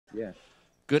Yeah.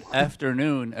 Good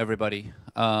afternoon, everybody.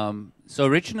 So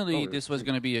originally this was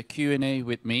going to be a Q&A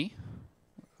with me,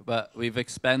 but we've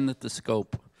expanded the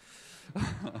scope.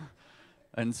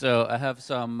 And so I have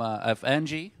I have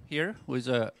Angie here, who is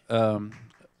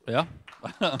yeah.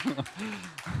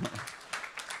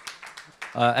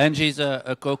 Angie's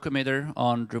a co-committer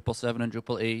on Drupal 7 and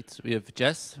Drupal 8. We have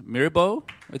Jess Mirbo,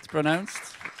 it's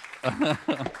pronounced.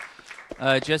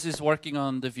 Jess is working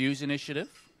on the Views initiative.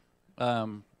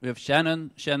 We have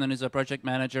Shannon. Shannon is a project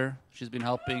manager. She's been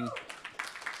helping.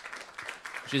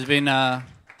 She's been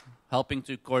helping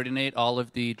to coordinate all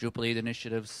of the Drupal 8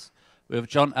 initiatives. We have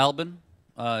John Albin.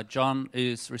 John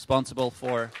is responsible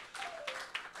for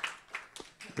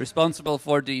the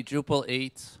Drupal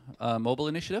 8 mobile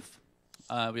initiative.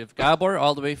 We have Gabor,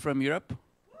 all the way from Europe.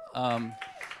 And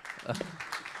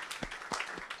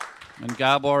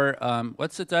Gabor,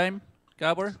 what's the time,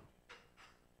 Gabor?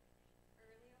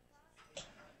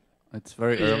 It's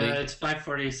very early. Yeah, it's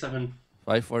 5:47.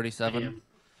 5:47.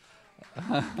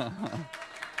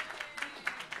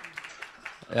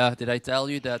 Yeah, did I tell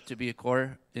you that to be a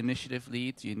core initiative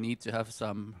lead, you need to have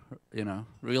some,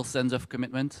 real sense of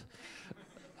commitment?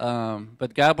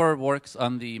 But Gabor works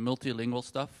on the multilingual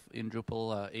stuff in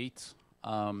Drupal 8.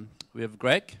 We have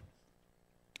Greg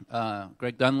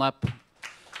Dunlap.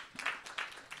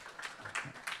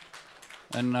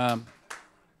 And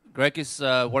Greg is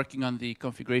working on the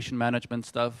configuration management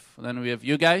stuff. And then we have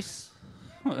you guys.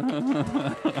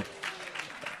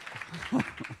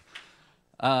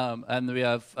 And we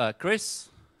have Chris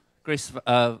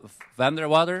van der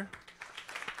Water.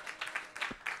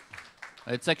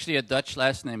 It's actually a Dutch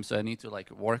last name, so I need to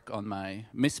work on my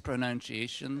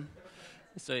mispronunciation.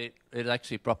 So it's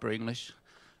actually proper English.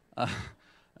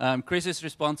 Chris is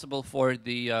responsible for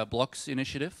the blocks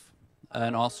initiative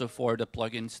and also for the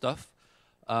plugin stuff.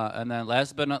 And then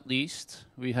last but not least,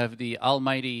 we have the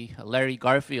almighty Larry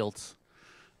Garfield,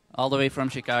 all the way from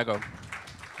Chicago,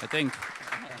 I think.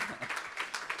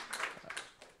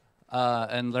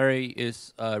 And Larry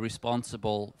is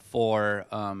responsible for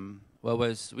what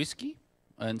was Whiskey,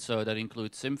 and so that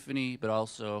includes Symfony, but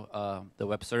also the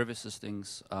web services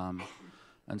things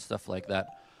and stuff like that.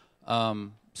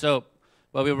 So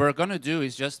what we were going to do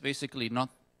is just basically not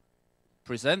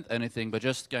present anything, but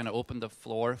just kind of open the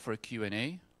floor for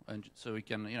Q&A, and so we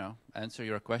can, answer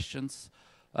your questions.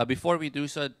 Before we do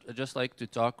so, I'd just like to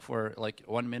talk for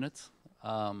 1 minute.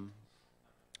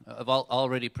 I've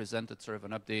already presented sort of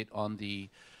an update on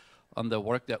the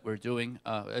work that we're doing.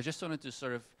 I just wanted to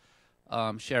sort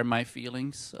of share my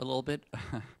feelings a little bit.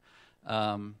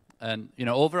 And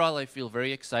overall, I feel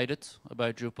very excited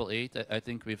about Drupal 8. I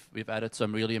think we've added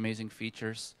some really amazing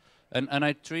features, and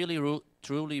I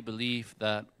truly believe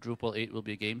that Drupal 8 will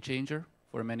be a game changer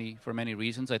for many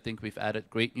reasons. I think we've added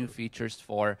great new features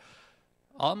for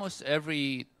almost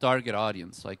every target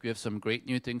audience. Like we have some great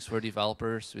new things for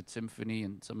developers with Symfony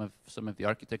and some of the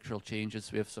architectural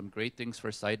changes. We have some great things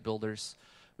for site builders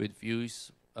with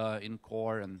views in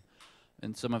core and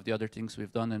some of the other things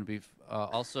we've done. And we've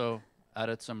also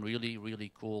added some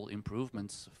really cool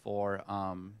improvements for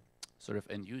sort of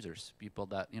end users, people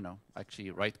that actually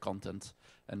write content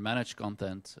and manage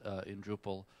content in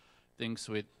Drupal. Things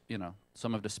with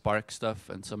some of the Spark stuff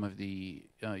and some of the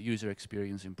user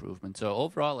experience improvement. So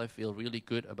overall, I feel really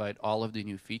good about all of the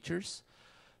new features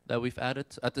that we've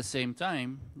added. At the same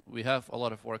time, we have a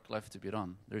lot of work left to be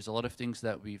done. There's a lot of things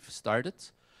that we've started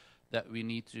that we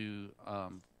need to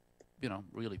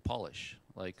really polish,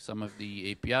 like some of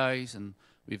the APIs, and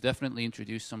we've definitely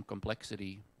introduced some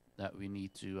complexity that we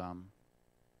need to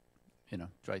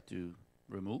try to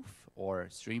remove or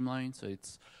streamline, so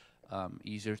it's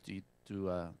easier to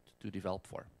develop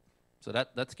for. So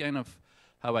that's kind of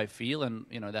how I feel, and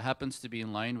that happens to be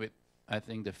in line with, I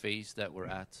think, the phase that we're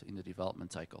at in the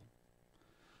development cycle.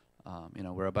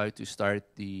 We're about to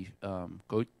start the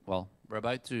code. Well, we're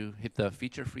about to hit the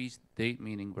feature freeze date,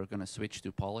 meaning we're going to switch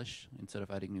to polish instead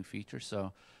of adding new features.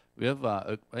 So we have,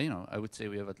 I would say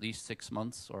we have at least 6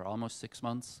 months or almost 6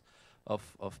 months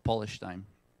of polish time.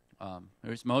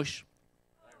 There's Moshe.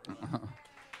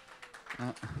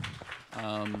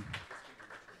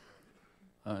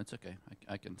 It's okay.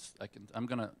 I'm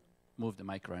gonna move the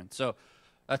mic around. So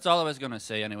that's all I was gonna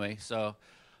say anyway. So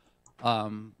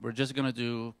we're just gonna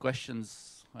do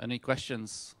questions. Any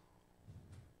questions?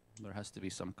 There has to be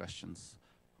some questions.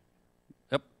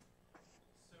 Yep.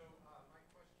 So my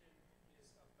question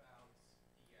is about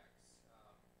DX.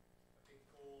 A big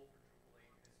goal for Drupal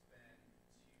 8 has been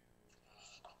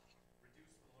to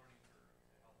reduce the learning curve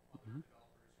to help other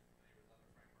developers who are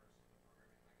familiar with other frameworks and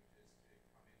other programming languages to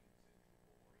come into Drupal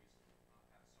more easily,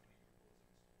 not have so many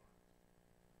Drupalisms to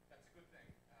learn.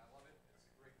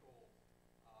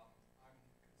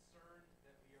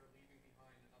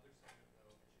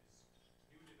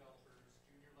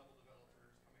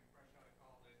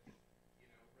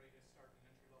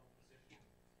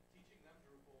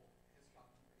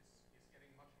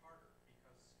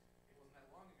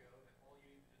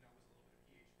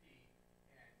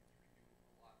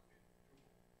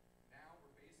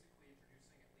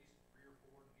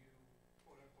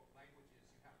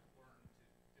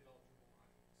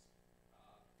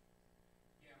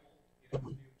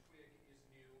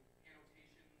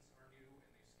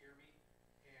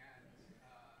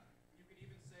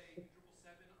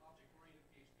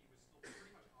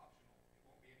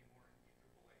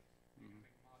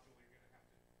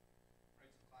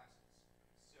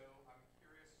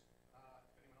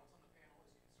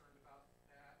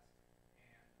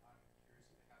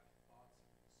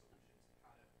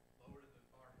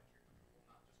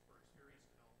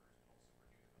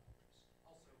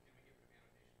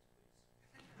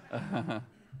 All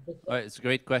right, it's a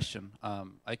great question.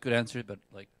 I could answer it, but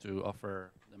like to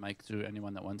offer the mic to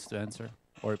anyone that wants to answer,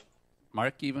 or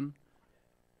Mark even.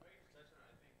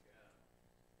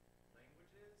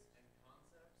 Languages and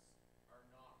concepts are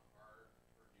not hard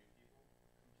for new people.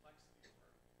 Complexity is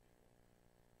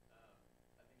hard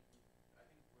for new people. I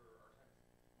think our time is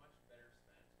much better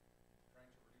spent trying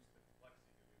to reduce the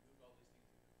complexity because we moved all these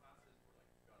things into classes. We're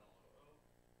like we've got all OO.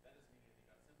 That doesn't mean anything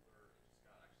got simpler. It just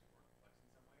got actually more complex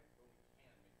in some ways, but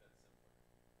we can make that simpler.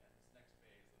 And this next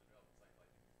phase of the development cycle, I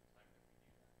think, is the time that we do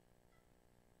that.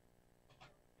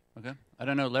 Okay. I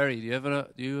don't know, Larry. Do you have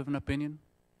an opinion?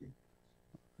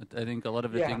 I think a lot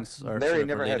of the things are Larry sort of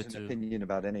never has related an to. opinion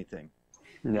about anything.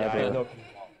 Yeah, I have Never. no opinion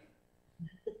at all.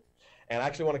 And I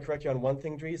actually want to correct you on one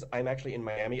thing, Dries. I'm actually in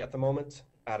Miami at the moment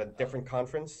at a different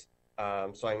conference.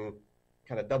 So I'm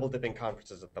kind of double dipping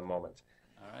conferences at the moment.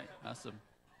 All right. Awesome.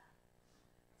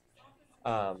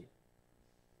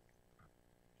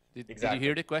 Did you Exactly.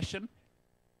 hear the question?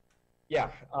 Yeah.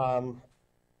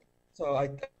 So I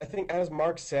think, as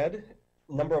Mark said,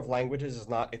 number of languages is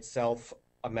not itself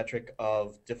a metric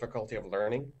of difficulty of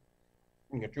learning.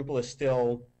 You know, Drupal is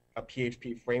still a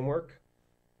PHP framework,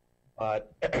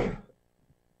 but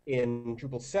in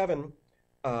Drupal 7,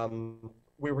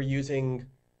 we were using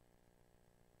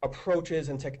approaches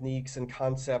and techniques and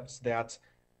concepts that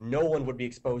no one would be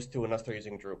exposed to unless they're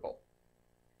using Drupal.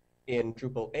 In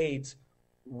Drupal 8,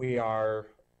 we are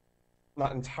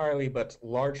not entirely, but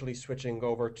largely switching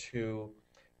over to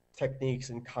techniques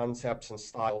and concepts and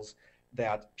styles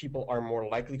that people are more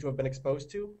likely to have been exposed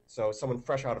to. So someone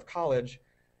fresh out of college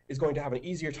is going to have an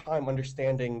easier time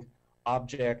understanding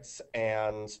objects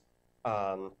and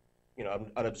an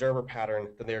observer pattern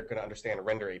than they're going to understand a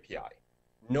render API.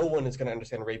 No one is going to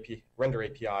understand render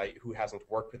API who hasn't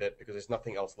worked with it because there's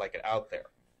nothing else like it out there.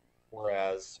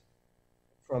 Whereas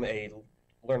from a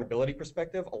learnability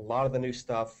perspective, a lot of the new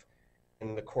stuff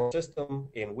in the core system,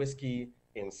 in Whiskey,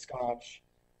 in Scotch,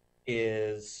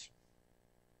 is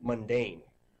mundane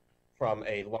from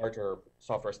a larger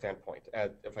software standpoint.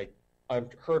 If I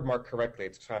heard Mark correctly,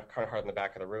 it's kind of hard in the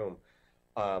back of the room.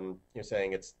 You're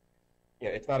saying it's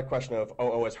not a question of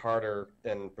OO is harder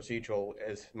than procedural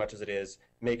as much as it is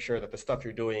make sure that the stuff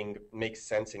you're doing makes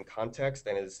sense in context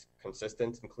and is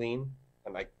consistent and clean.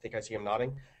 And I think I see him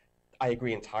nodding. I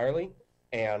agree entirely.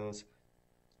 And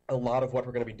a lot of what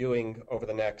we're going to be doing over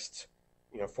the next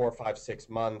 4, 5, 6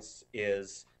 months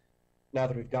is, now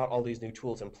that we've got all these new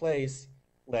tools in place,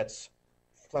 let's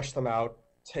flesh them out,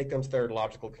 take them to their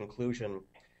logical conclusion,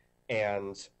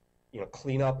 and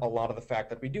clean up a lot of the fact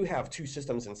that we do have two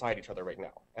systems inside each other right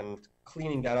now. And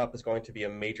cleaning that up is going to be a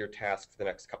major task for the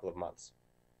next couple of months.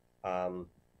 But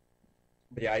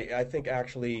yeah, I think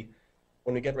actually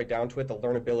when we get right down to it, the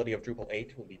learnability of Drupal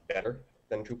 8 will be better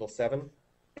than Drupal 7,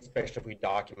 especially if we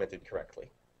document it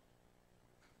correctly.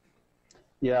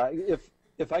 Yeah,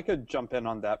 if I could jump in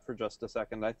on that for just a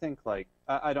second, I think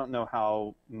I don't know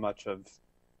how much of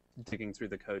digging through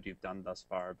the code you've done thus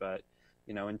far, but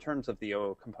in terms of the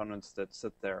OO components that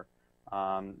sit there,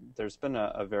 there's been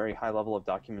a very high level of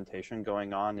documentation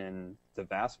going on in the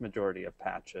vast majority of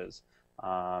patches.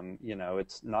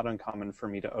 It's not uncommon for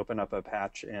me to open up a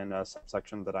patch in a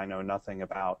subsection that I know nothing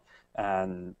about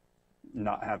and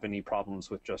not have any problems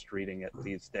with just reading it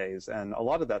these days. And a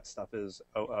lot of that stuff is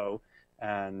OO.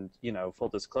 And, full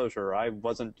disclosure, I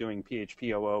wasn't doing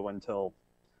PHP OO until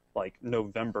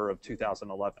November of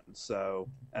 2011. So,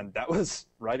 and that was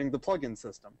writing the plugin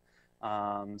system.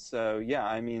 So yeah,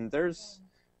 I mean, there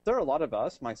are a lot of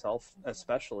us, myself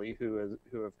especially, who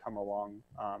have come along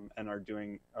and are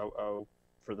doing OO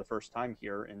for the first time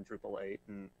here in Drupal 8,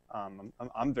 and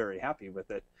I'm very happy with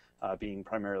it being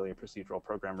primarily a procedural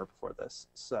programmer before this.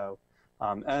 So,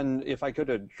 and if I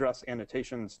could address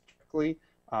annotations directly,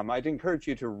 I'd encourage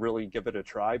you to really give it a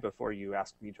try before you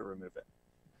ask me to remove it.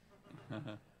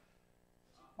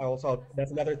 Also,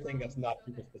 that's another thing that's not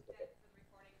Drupal specific.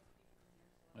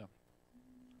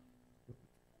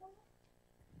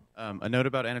 A note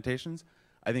about annotations.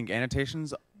 I think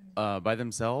annotations by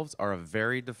themselves are a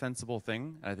very defensible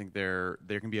thing. I think there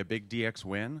can be a big DX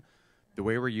win. The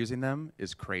way we're using them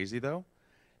is crazy, though.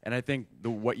 And I think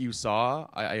what you saw,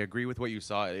 I agree with what you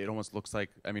saw. It almost looks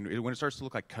like, when it starts to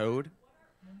look like code.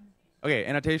 Okay,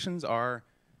 annotations are...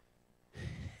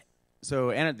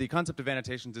 So the concept of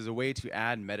annotations is a way to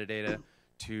add metadata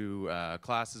to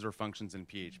classes or functions in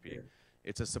PHP.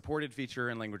 It's a supported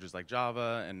feature in languages like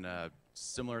Java and a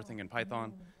similar thing in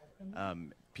Python.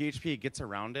 PHP gets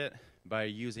around it by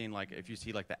using, if you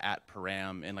see the at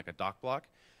param in a doc block,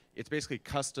 it's basically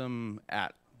custom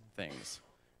at things,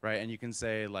 right? And you can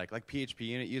say like PHP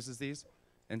unit uses these,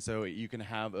 And so you can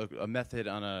have a method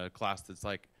on a class that's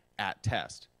like at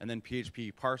test, and then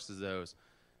PHP parses those,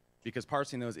 because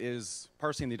parsing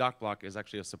the doc block is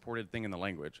actually a supported thing in the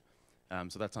language.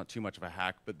 So that's not too much of a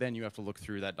hack, but then you have to look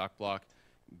through that doc block,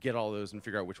 get all those and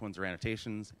figure out which ones are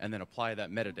annotations, and then apply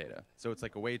that metadata. So it's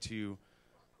like a way to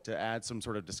add some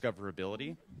sort of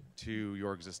discoverability to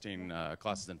your existing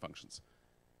classes and functions.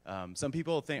 Some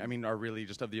people are really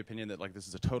just of the opinion that like this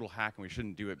is a total hack and we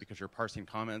shouldn't do it because you're parsing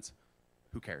comments.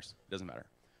 Who cares? It doesn't matter.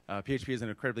 PHP is an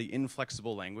incredibly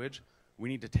inflexible language. We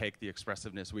need to take the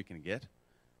expressiveness we can get.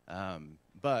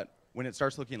 But when it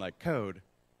starts looking like code,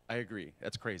 I agree,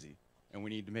 that's crazy. And we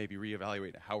need to maybe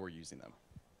reevaluate how we're using them.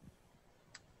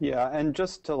 Yeah, and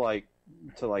just to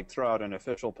throw out an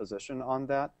official position on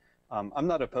that, I'm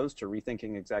not opposed to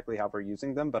rethinking exactly how we're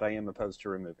using them, but I am opposed to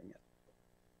removing it.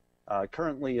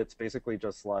 Currently, it's basically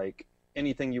just like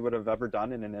anything you would have ever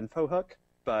done in an info hook,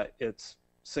 but it's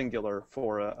singular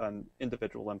for an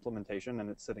individual implementation, and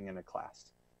it's sitting in a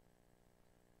class.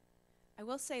 I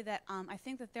will say that I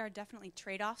think that there are definitely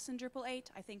trade-offs in Drupal 8.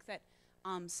 I think that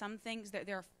some things,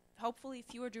 there are hopefully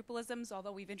fewer Drupalisms,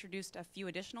 although we've introduced a few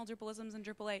additional Drupalisms in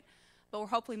Drupal 8, but we're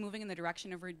hopefully moving in the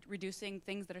direction of reducing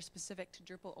things that are specific to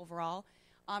Drupal overall.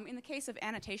 In the case of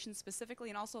annotations specifically,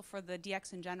 and also for the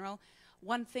DX in general,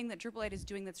 one thing that Drupal 8 is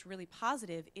doing that's really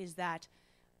positive is that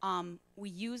we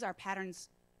use our patterns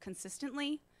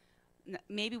consistently.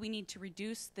 Maybe we need to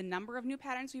reduce the number of new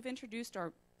patterns we've introduced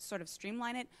or sort of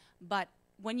streamline it, but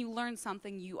when you learn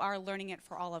something, you are learning it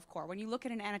for all of core. When you look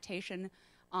at an annotation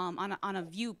on a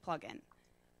view plugin,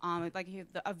 like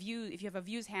if you have a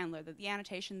views handler, the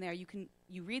annotation there, you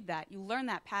read that, you learn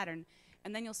that pattern,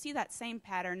 and then you'll see that same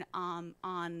pattern on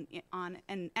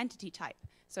an entity type.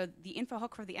 So the info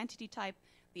hook for the entity type,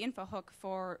 the info hook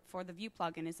for the view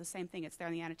plugin is the same thing. It's there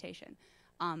in the annotation.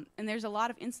 And there's a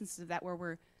lot of instances of that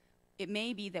where it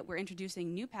may be that we're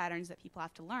introducing new patterns that people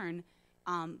have to learn,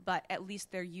 but at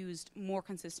least they're used more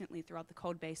consistently throughout the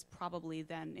code base probably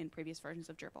than in previous versions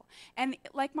of Drupal. And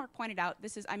like Mark pointed out,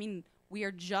 we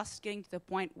are just getting to the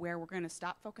point where we're going to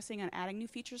stop focusing on adding new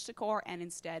features to core, and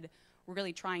instead we're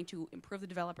really trying to improve the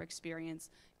developer experience,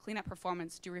 clean up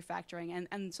performance, do refactoring,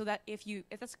 and so that if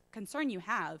that's a concern you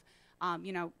have,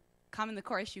 come in the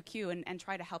core issue queue and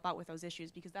try to help out with those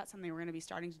issues, because that's something we're going to be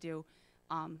starting to do,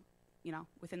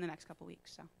 within the next couple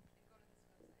weeks. So,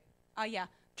 yeah,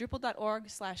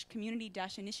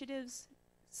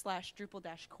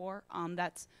 Drupal.org/community-initiatives/Drupal-core.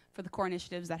 That's for the core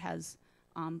initiatives that has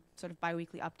sort of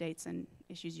biweekly updates and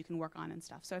issues you can work on and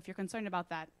stuff. So if you're concerned about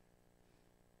that,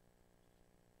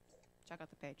 check out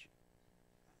the page.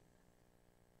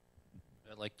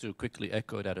 I'd like to quickly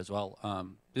echo that as well.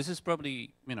 This is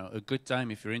probably a good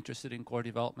time if you're interested in core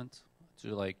development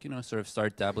to sort of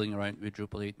start dabbling around with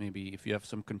Drupal 8. Maybe if you have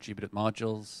some contributed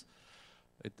modules.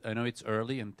 I know it's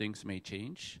early and things may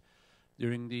change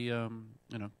during the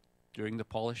during the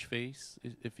polish phase,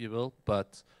 if you will.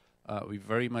 But we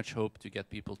very much hope to get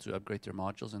people to upgrade their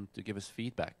modules and to give us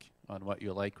feedback on what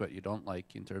you like, what you don't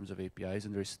like in terms of APIs.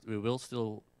 And we will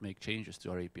still make changes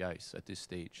to our APIs at this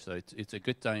stage. So it's a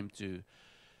good time to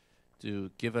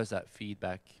give us that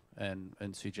feedback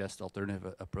and suggest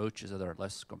alternative approaches that are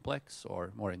less complex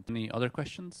or more. Any other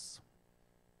questions?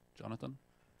 Jonathan?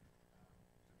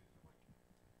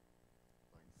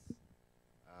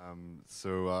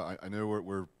 So I know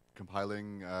we're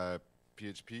compiling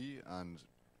PHP and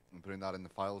putting that in the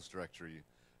files directory.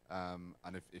 And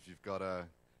if you've got a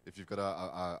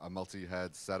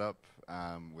multi-head setup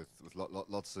with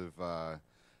lots of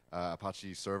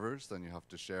Apache servers, then you have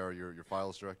to share your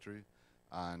files directory.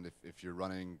 And if you're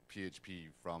running PHP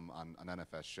from an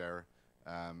NFS share,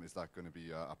 is that going to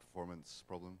be a performance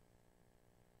problem?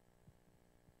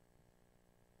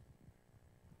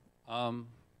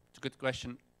 It's a good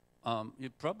question. You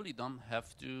probably don't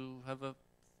have to have a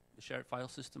shared file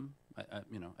system.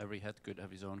 Every head could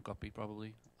have his own copy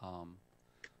probably.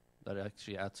 That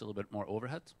actually adds a little bit more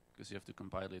overhead because you have to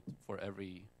compile it for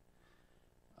every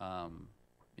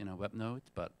web node.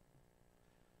 But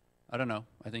I don't know.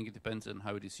 I think it depends on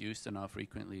how it is used and how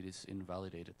frequently it is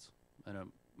invalidated. I know,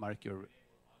 Mark, you're...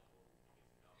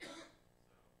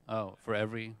 Oh, for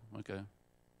every... Okay.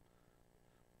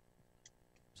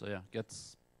 So yeah,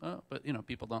 gets... but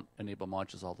people don't enable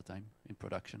modules all the time in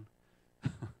production.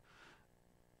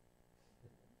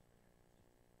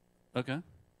 Okay.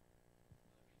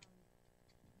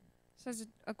 So there's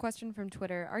a question from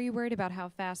Twitter. Are you worried about how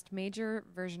fast major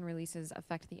version releases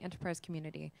affect the enterprise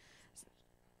community?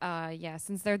 Yeah,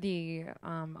 since they're the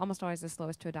almost always the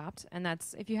slowest to adopt. And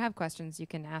that's, if you have questions, you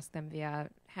can ask them via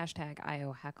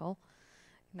 #IOHeckle.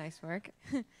 Nice work.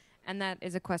 And that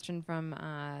is a question from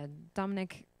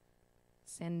Dominic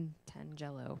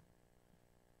Santangelo.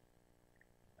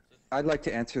 I'd like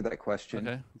to answer that question.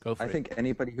 Okay, go for I it. think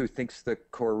anybody who thinks the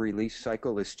core release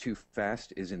cycle is too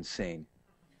fast is insane.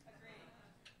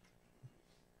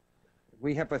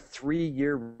 We have a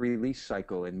 3-year release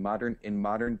cycle in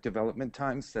modern development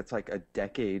times. That's like a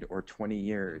decade or 20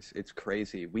 years. It's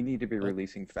crazy. We need to be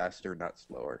releasing faster, not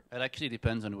slower. It actually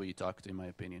depends on who you talk to, in my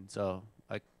opinion. So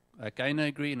I kind of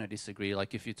agree and I disagree.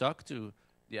 Like if you talk to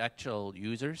the actual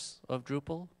users of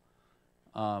Drupal,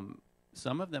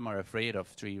 some of them are afraid of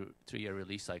three-year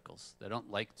release cycles. They don't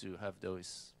like to have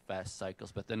those fast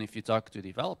cycles. But then if you talk to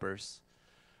developers,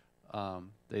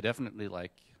 they definitely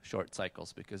like short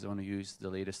cycles because they want to use the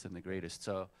latest and the greatest.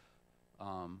 So,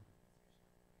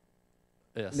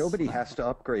 yes. Nobody has to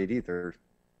upgrade either.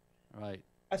 Right.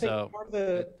 I think so part of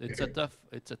the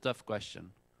it's a tough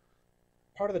question.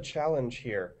 part of the challenge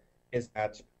here is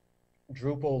that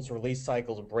Drupal's release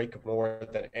cycles break more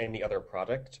than any other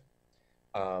product.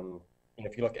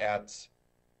 If you look at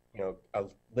a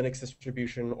Linux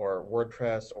distribution or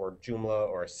WordPress or Joomla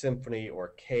or Symfony or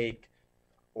Cake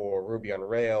or Ruby on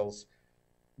Rails,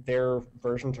 their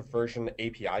version-to-version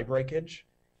API breakage,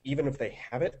 even if they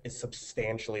have it, is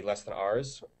substantially less than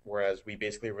ours, whereas we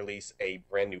basically release a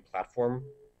brand new platform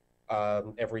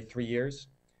every 3 years.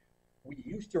 We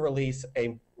used to release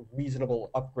a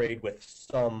reasonable upgrade with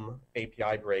some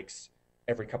API breaks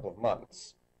every couple of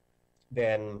months.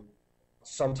 Then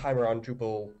sometime around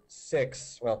Drupal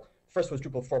 6, well, first was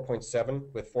Drupal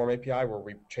 4.7 with Form API where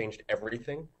we changed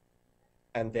everything.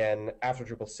 And then after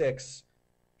Drupal 6,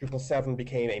 Drupal 7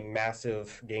 became a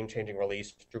massive game-changing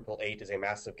release. Drupal 8 is a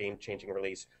massive game-changing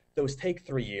release. Those take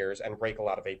 3 years and break a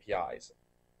lot of APIs.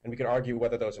 And we can argue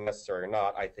whether those are necessary or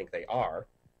not. I think they are.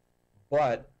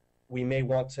 But we may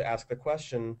want to ask the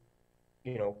question,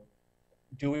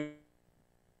 do we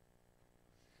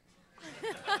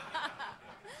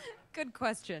Good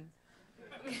question.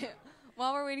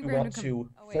 While we're waiting for want him to to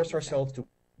come, force ourselves to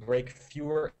break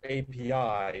fewer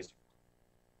APIs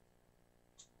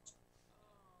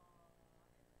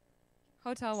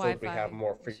Hotel so Wi-Fi. that we have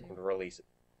more frequent releases?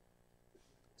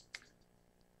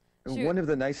 Shoot. One of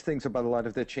the nice things about a lot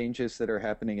of the changes that are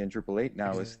happening in Drupal 8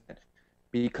 now is that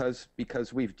because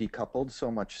we've decoupled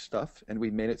so much stuff and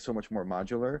we've made it so much more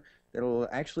modular, it'll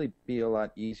actually be a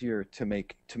lot easier to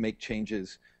make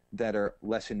changes that are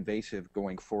less invasive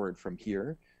going forward from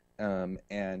here,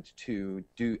 and to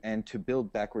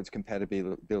build backwards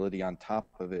compatibility on top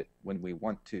of it when we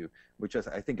want to, which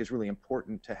I think is really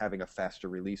important to having a faster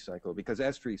release cycle. Because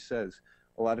as Dries says,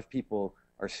 a lot of people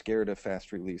are scared of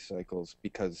fast release cycles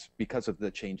because of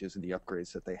the changes and the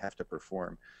upgrades that they have to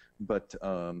perform. But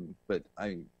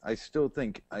I still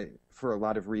think for a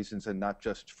lot of reasons, and not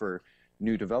just for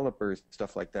new developers,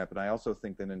 stuff like that, but I also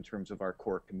think that in terms of our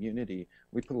core community,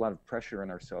 we put a lot of pressure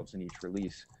on ourselves in each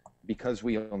release because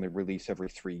we only release every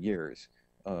 3 years.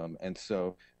 And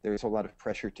so there's a lot of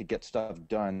pressure to get stuff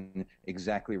done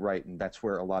exactly right, and that's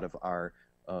where a lot of our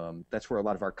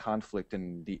conflict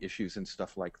and the issues and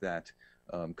stuff like that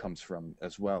comes from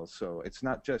as well. So it's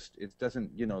not just, it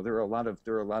doesn't, there are a lot of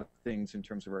things in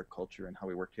terms of our culture and how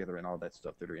we work together and all that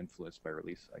stuff that are influenced by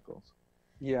release cycles.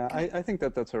 Yeah, I think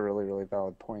that's a really, really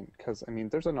valid point, because,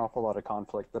 there's an awful lot of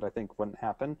conflict that I think wouldn't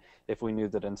happen if we knew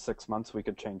that in 6 months we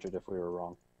could change it if we were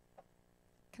wrong.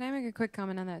 Can I make a quick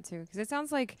comment on that, too? Because it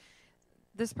sounds like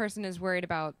this person is worried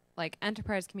about,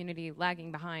 enterprise community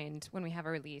lagging behind when we have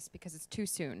a release because it's too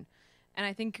soon. And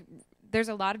I think there's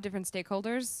a lot of different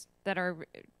stakeholders that are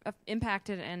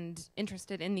impacted and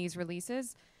interested in these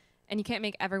releases. And you can't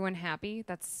make everyone happy.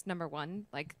 That's number one.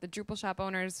 The Drupal shop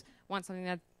owners want something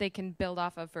that they can build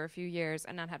off of for a few years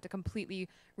and not have to completely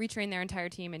retrain their entire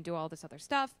team and do all this other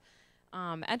stuff.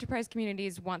 Enterprise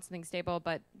communities want something stable,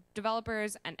 but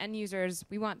developers and end users,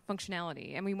 we want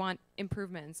functionality and we want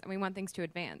improvements and we want things to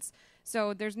advance.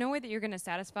 So there's no way that you're going to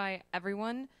satisfy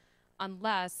everyone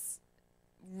unless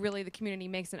really the community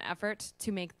makes an effort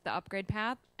to make the upgrade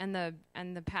path and the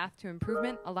path to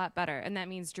improvement a lot better. And that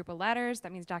means Drupal ladders,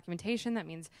 that means documentation, that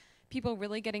means people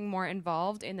really getting more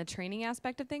involved in the training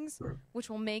aspect of things, which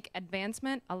will make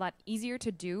advancement a lot easier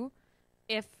to do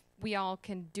if we all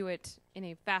can do it in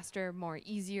a faster, more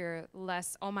easier,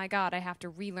 less, oh my god, I have to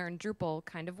relearn Drupal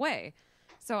kind of way.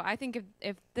 So I think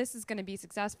if this is going to be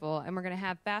successful and we're going to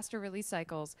have faster release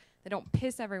cycles that don't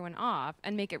piss everyone off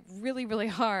and make it really, really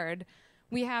hard,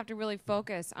 we have to really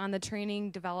focus on the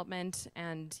training, development,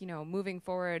 and moving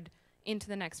forward into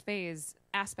the next phase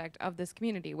aspect of this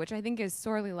community, which I think is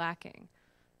sorely lacking.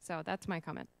 So that's my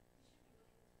comment.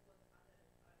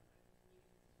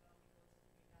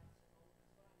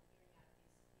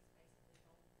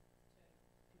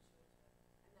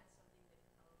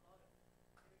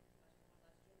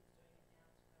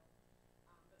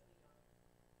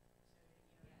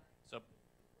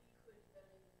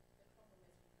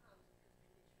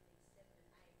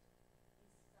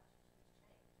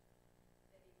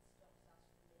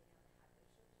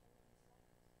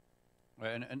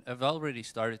 Right, and I've already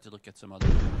started to look at some other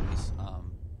ways,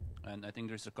 and I think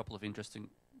there's a couple of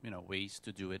interesting, ways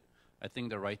to do it. I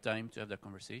think the right time to have that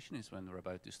conversation is when we're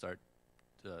about to start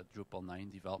the Drupal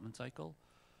 9 development cycle.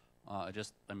 I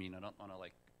don't want to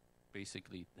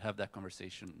basically have that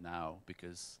conversation now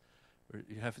because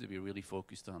you have to be really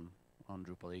focused on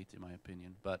Drupal 8, in my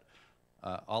opinion. But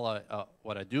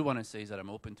what I do want to say is that I'm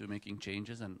open to making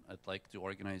changes, and I'd like to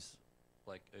organize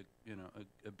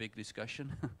a big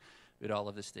discussion with all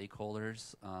of the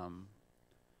stakeholders,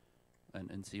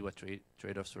 and see what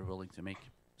trade-offs we're willing to make.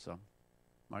 So,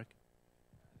 Mark?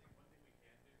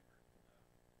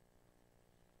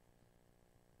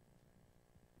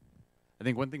 I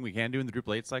think one thing we can do in the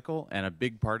Drupal 8 cycle, and a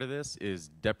big part of this, is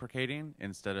deprecating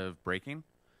instead of breaking.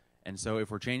 And so if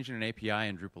we're changing an API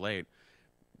in Drupal 8,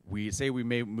 we say we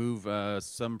may move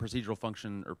some procedural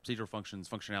function or procedural functions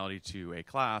functionality to a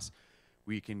class.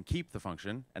 We can keep the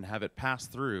function and have it pass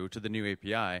through to the new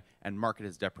API and mark it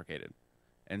as deprecated.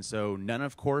 And so none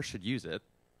of core should use it.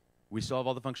 We still have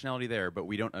all the functionality there, but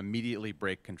we don't immediately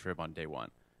break contrib on day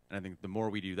one. And I think the more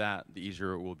we do that, the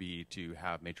easier it will be to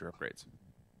have major upgrades.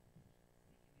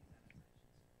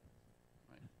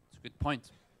 That's a good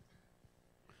point.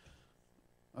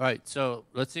 All right, so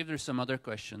let's see if there's some other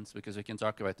questions, because we can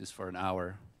talk about this for an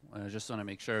hour. I just want to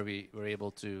make sure we're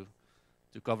able to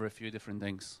cover a few different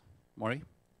things. Maury?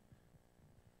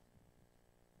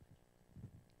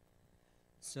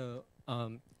 So,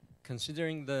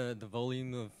 considering the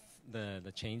volume of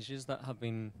the changes that have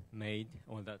been made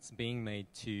or that's being made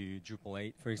to Drupal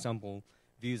 8, for example,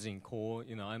 views in core,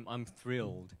 I'm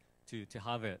thrilled to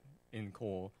have it in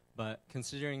core, but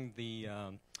considering the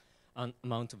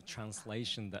amount of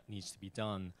translation that needs to be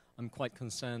done, I'm quite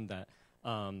concerned that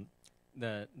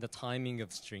the timing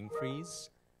of string freeze,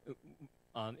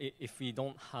 if we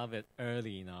don't have it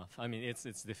early enough, I mean,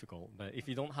 it's difficult, but if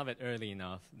you don't have it early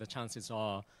enough, the chances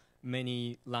are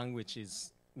many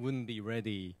languages wouldn't be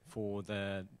ready for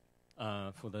the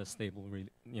stable,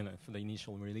 for the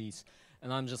initial release.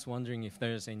 And I'm just wondering if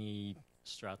there's any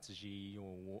strategy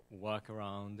or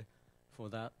workaround for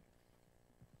that.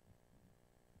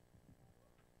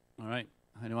 All right.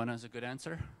 Anyone has a good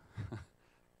answer?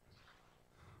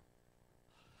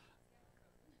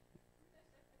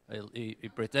 He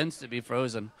pretends to be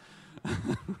frozen.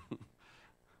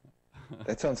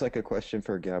 That sounds like a question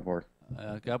for Gabor.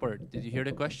 Gabor, did you hear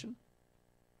the question?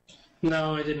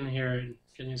 No, I didn't hear it.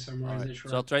 Can you summarize it?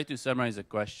 So I'll try to summarize the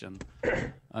question.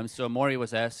 So Maury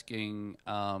was asking,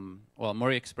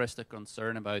 Maury expressed a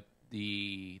concern about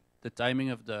the timing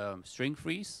of the string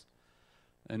freeze,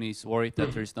 and he's worried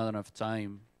that there's not enough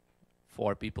time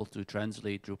for people to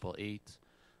translate Drupal 8,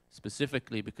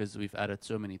 specifically because we've added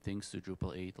so many things to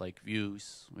Drupal 8, like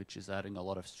views, which is adding a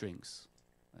lot of strings.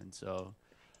 And so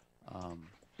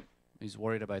he's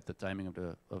worried about the timing of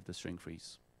the string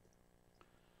freeze.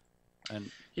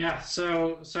 And yeah,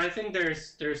 so I think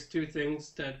there's two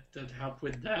things that help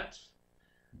with that.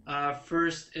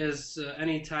 First is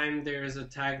anytime there is a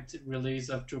tagged release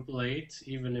of Drupal 8,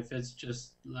 even if it's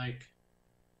just like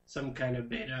some kind of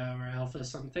beta or alpha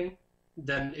something,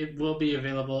 then it will be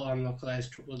available on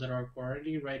localized Drupal.org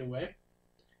already right away.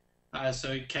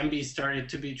 So it can be started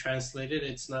to be translated.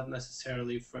 It's not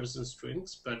necessarily frozen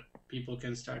strings, but people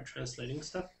can start translating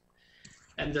stuff.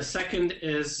 And the second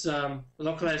is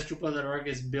localized Drupal.org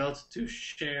is built to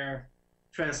share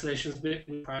translations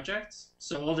between projects.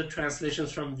 So all the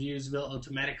translations from views will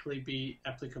automatically be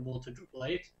applicable to Drupal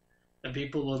 8, and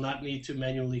people will not need to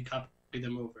manually copy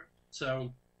them over.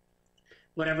 So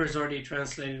whatever is already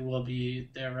translated will be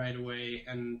there right away,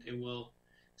 and it will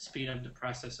speed up the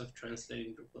process of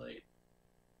translating Drupal 8.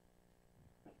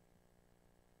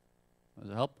 Does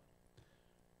it help?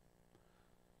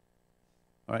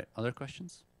 All right, other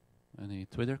questions? Any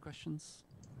Twitter questions?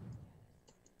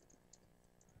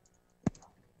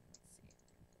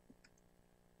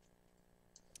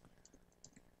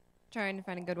 Trying to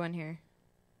find a good one here.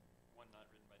 One not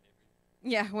written by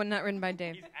Dave. Yeah, one not written by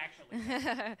Dave. He's actually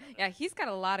yeah, he's got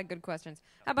a lot of good questions.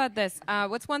 How about this?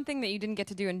 What's one thing that you didn't get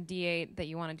to do in D8 that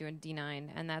you want to do in D9?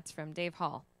 And that's from Dave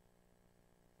Hall.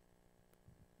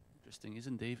 Interesting.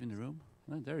 Isn't Dave in the room?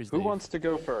 Oh, there is Who Dave. wants to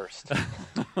go first?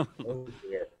 Oh,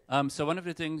 dear. So one of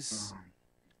the things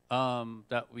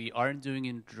that we aren't doing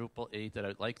in Drupal 8 that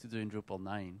I'd like to do in Drupal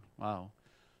 9. Wow.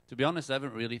 To be honest, I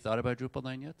haven't really thought about Drupal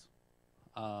 9 yet.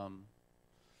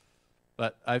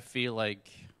 But I feel like,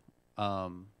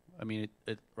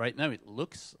 right now it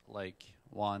looks like,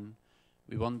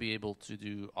 we won't be able to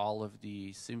do all of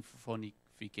the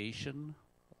symphonification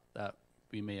that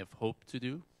we may have hoped to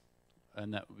do,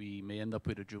 and that we may end up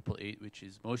with a Drupal 8 which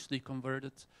is mostly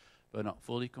converted, but not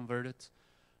fully converted.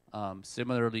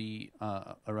 Similarly,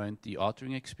 around the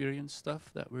authoring experience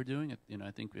stuff that we're doing,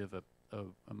 I think we have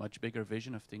a much bigger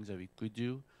vision of things that we could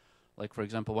do. Like, for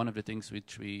example, one of the things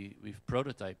which we've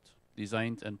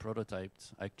designed and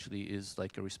prototyped, actually is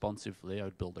like a responsive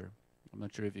layout builder. I'm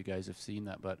not sure if you guys have seen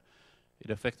that, but it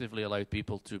effectively allowed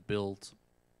people to build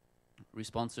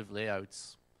responsive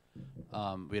layouts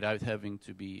without having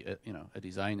to be a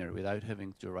designer, without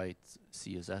having to write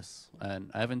CSS.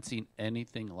 And I haven't seen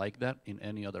anything like that in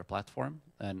any other platform.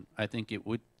 And I think it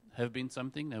would have been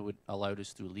something that would allow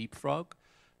us to leapfrog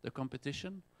the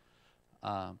competition.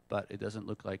 But it doesn't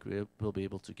look like we'll be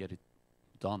able to get it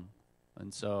done.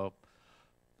 And so,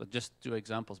 but just 2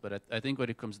 examples. But I think what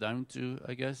it comes down to,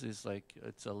 I guess, is like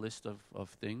it's a list of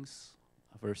things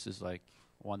versus like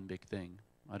one big thing.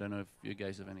 I don't know if you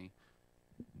guys have any.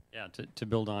 Yeah, to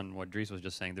build on what Dries was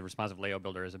just saying, the responsive layout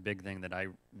builder is a big thing that I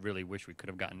really wish we could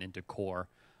have gotten into core.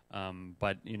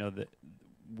 But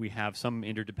we have some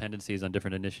interdependencies on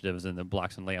different initiatives, and the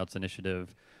blocks and layouts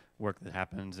initiative work that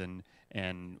happens, and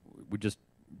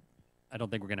I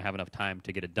don't think we're going to have enough time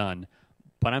to get it done.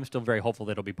 But I'm still very hopeful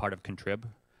that it'll be part of Contrib,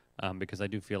 because I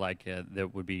do feel like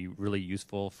that would be really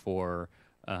useful for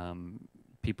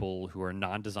people who are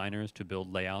non-designers to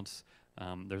build layouts.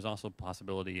 There's also a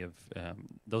possibility of,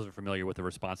 those who are familiar with the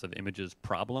responsive images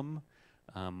problem,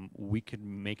 we could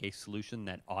make a solution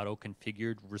that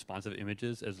auto-configured responsive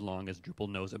images as long as Drupal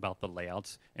knows about the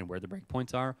layouts and where the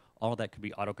breakpoints are. All of that could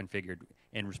be auto-configured,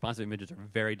 and responsive images are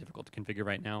very difficult to configure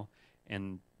right now,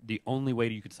 and the only way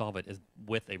you could solve it is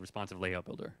with a responsive layout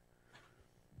builder.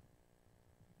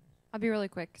 I'll be really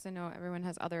quick because I know everyone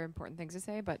has other important things to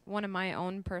say, but one of my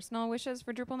own personal wishes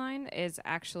for Drupal 9 is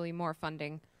actually more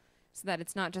funding, so that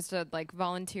it's not just a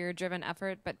volunteer-driven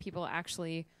effort, but people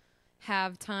actually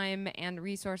have time and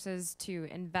resources to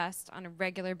invest on a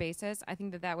regular basis. I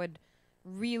think that would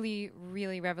really,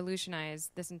 really revolutionize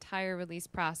this entire release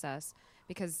process,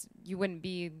 because you wouldn't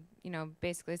be,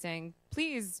 basically saying,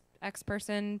 please, X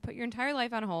person, put your entire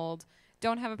life on hold,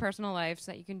 don't have a personal life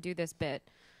so that you can do this bit,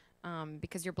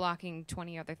 because you're blocking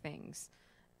 20 other things.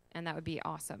 And that would be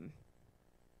awesome.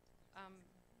 I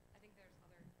think there's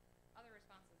other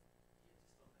responses.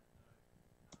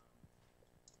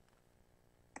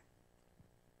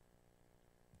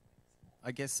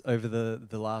 I guess over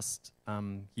the last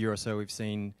year or so, we've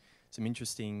seen some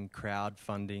interesting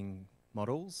crowdfunding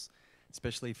models,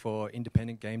 especially for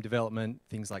independent game development,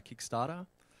 things like Kickstarter.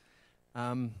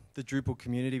 The Drupal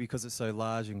community, because it's so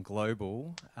large and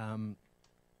global,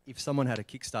 if someone had a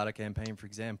Kickstarter campaign, for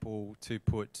example, to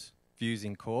put views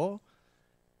in core,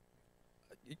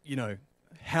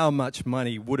 how much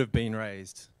money would have been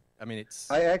raised? I mean, it's...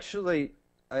 I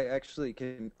actually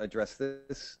can address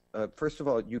this. First of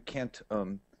all, you can't.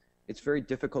 It's very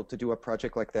difficult to do a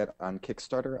project like that on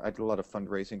Kickstarter. I did a lot of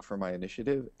fundraising for my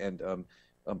initiative, and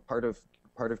part of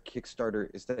Kickstarter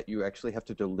is that you actually have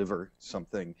to deliver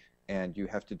something, and you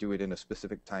have to do it in a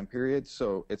specific time period.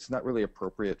 So it's not really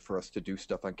appropriate for us to do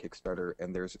stuff on Kickstarter,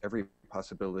 and there's every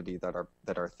possibility that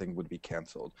our thing would be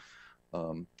canceled.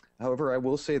 However, I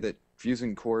will say that Views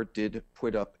in Core did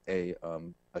put up a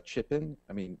chip-in.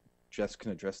 I mean, Jess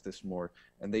can address this more,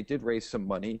 and they did raise some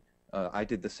money. I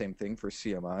did the same thing for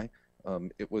CMI.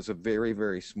 It was a very,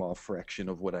 very small fraction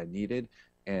of what I needed,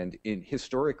 and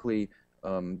historically,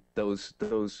 those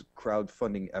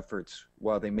crowdfunding efforts,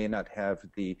 while they may not have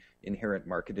the inherent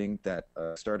marketing that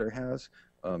Starter has,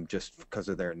 just because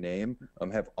of their name,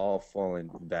 have all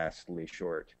fallen vastly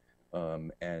short.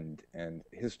 And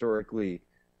historically,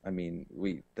 I mean,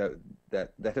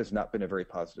 that has not been a very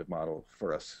positive model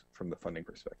for us from the funding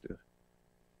perspective.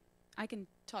 I can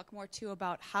talk more too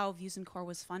about how Views in Core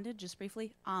was funded, just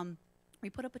briefly.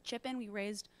 We put up a chip in. We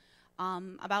raised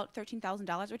about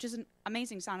 $13,000, which is an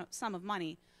amazing sum of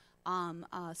money.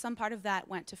 Some part of that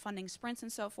went to funding sprints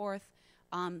and so forth.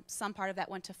 Some part of that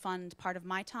went to fund part of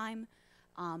my time.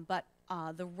 But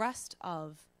the rest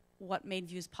of what made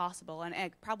Views possible, and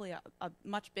probably a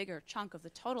much bigger chunk of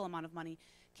the total amount of money,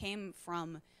 came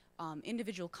from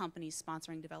individual companies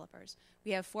sponsoring developers.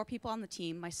 We have 4 people on the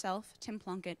team: myself, Tim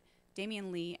Plunkett,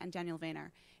 Damian Lee, and Daniel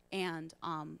Vayner. And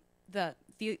the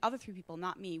other 3 people,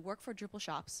 not me, work for Drupal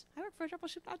Shops. I work for a Drupal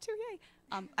Shop now too,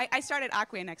 yay. I start at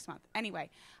Acquia next month. Anyway,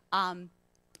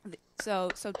 so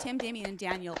Tim, Damian, and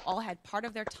Daniel all had part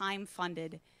of their time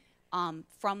funded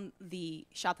from the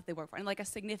shop that they work for. And like a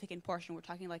significant portion, we're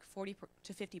talking like 40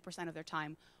 to 50% of their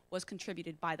time was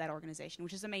contributed by that organization,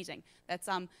 which is amazing. That's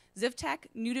ZivTech,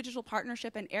 New Digital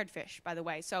Partnership, and Airdfish, by the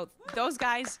way. So those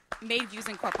guys made Views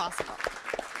in Core possible.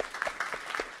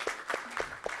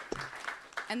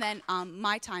 And then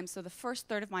my time, so the first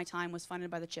third of my time was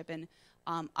funded by the chip-in.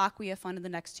 Acquia funded the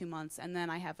next 2 months, and then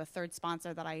I have a third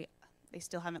sponsor that they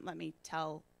still haven't let me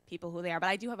tell people who they are, but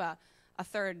I do have a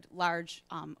third large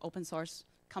open source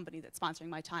company that's sponsoring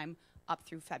my time up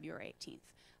through February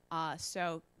 18th.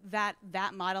 So that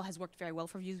model has worked very well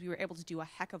for Views. We were able to do a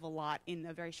heck of a lot in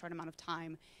a very short amount of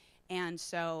time. And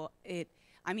so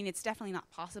it's definitely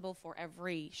not possible for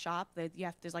every shop.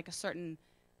 There's like a certain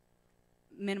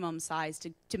minimum size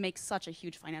to make such a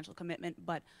huge financial commitment,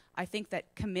 but I think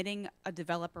that committing a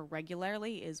developer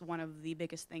regularly is one of the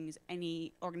biggest things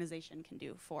any organization can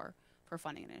do for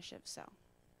funding an initiative. So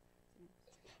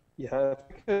yeah,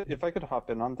 if I could hop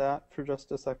in on that for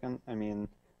just a second. I mean,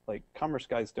 like, Commerce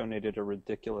Guys donated a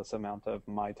ridiculous amount of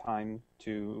my time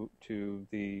to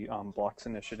the Blocks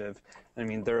initiative. I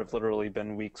mean, there have literally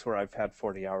been weeks where I've had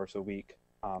 40 hours a week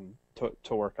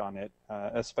to work on it,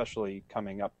 especially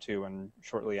coming up to and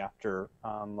shortly after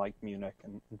like Munich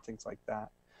and things like that.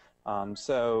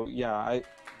 So yeah,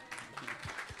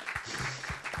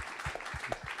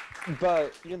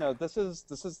 but this is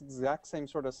the exact same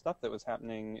sort of stuff that was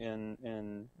happening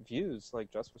in Views,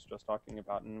 like Jess was just talking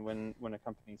about. And when a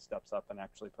company steps up and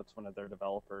actually puts one of their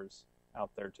developers out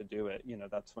there to do it,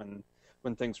 that's when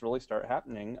things really start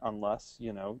happening. Unless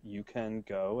you can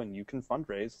go and you can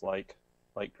fundraise like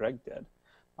Greg did.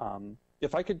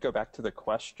 If I could go back to the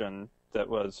question that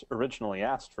was originally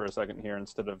asked for a second here,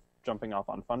 instead of jumping off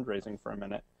on fundraising for a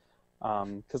minute,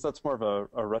 because that's more of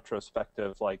a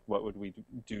retrospective, like, what would we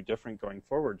do different going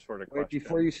forward sort of question.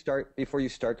 Wait, before you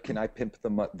start, can I pimp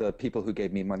the people who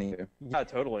gave me money? Yeah,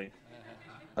 totally.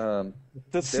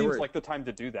 This seems like the time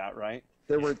to do that, right?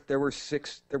 There were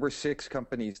six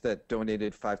companies that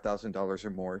donated $5,000 or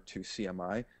more to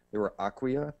CMI. There were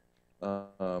Acquia,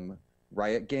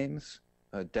 Riot Games,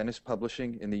 Dennis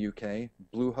Publishing in the UK,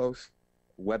 Bluehost,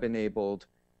 Web Enabled,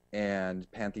 and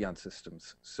Pantheon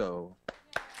Systems. So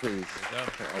please,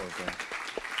 for all of them.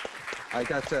 I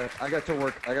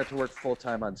got to work full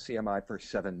time on CMI for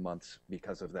 7 months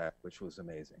because of that, which was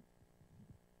amazing.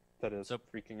 That is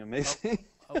freaking amazing.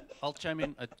 I'll chime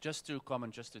in just to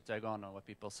tag on what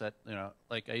people said.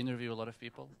 Like, I interview a lot of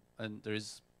people, and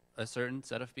there's a certain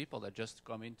set of people that just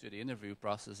come into the interview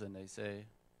process and they say,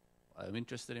 I'm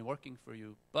interested in working for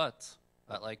you, but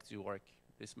I'd like to work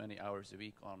this many hours a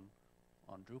week on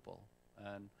Drupal.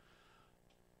 And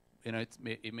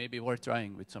it may be worth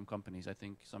trying with some companies. I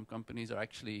think some companies are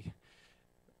actually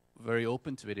very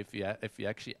open to it if you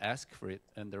actually ask for it,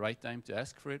 and the right time to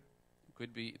ask for it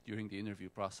could be during the interview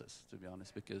process, to be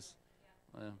honest, because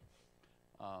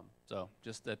so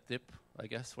just a tip, I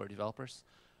guess, for developers.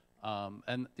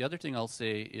 And the other thing I'll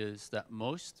say is that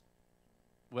most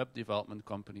web development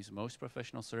companies, most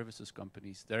professional services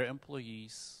companies, their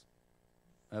employees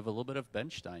have a little bit of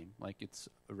bench time. Like, it's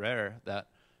rare that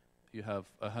you have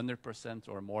 100%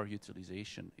 or more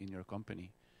utilization in your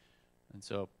company. And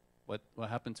so what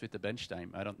happens with the bench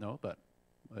time, I don't know, but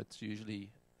it's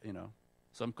usually,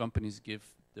 some companies give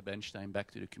the bench time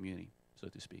back to the community, so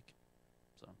to speak.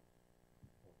 So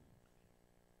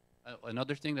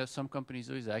another thing that some companies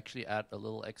do is actually add a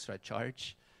little extra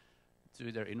charge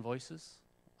to their invoices.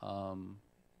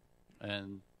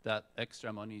 And that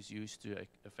extra money is used to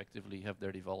effectively have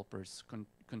their developers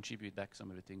contribute back some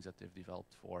of the things that they've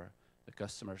developed for the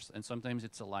customers. And sometimes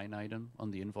it's a line item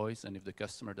on the invoice, and if the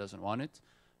customer doesn't want it,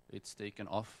 it's taken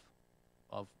off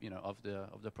of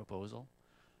the proposal.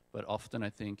 But often, I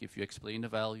think, if you explain the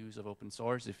values of open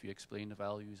source, if you explain the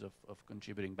values of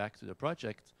contributing back to the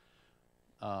project,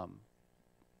 a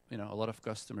lot of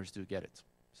customers do get it.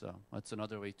 So that's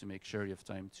another way to make sure you have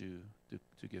time to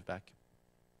give back.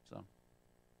 So,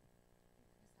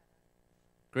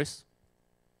 Chris?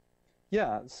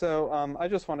 Yeah, so I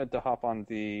just wanted to hop on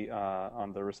the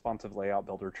responsive layout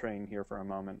builder train here for a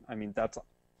moment. I mean, that's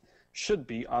should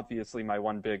be obviously my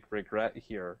one big regret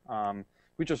here.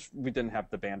 We didn't have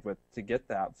the bandwidth to get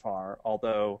that far,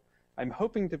 although I'm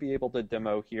hoping to be able to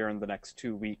demo here in the next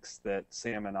 2 weeks that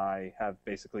Sam and I have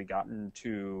basically gotten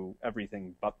to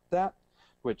everything but that,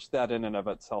 which that in and of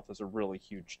itself is a really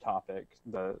huge topic.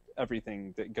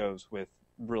 Everything that goes with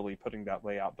really putting that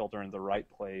layout builder in the right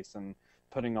place and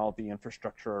putting all the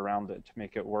infrastructure around it to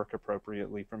make it work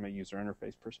appropriately from a user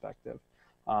interface perspective.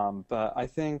 But I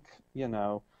think,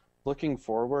 looking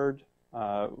forward,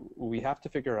 we have to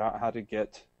figure out how to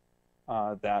get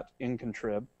that in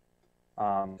contrib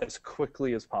as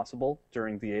quickly as possible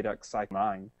during the 8x cycle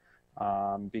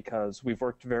 9, because we've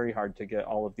worked very hard to get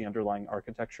all of the underlying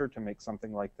architecture to make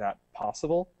something like that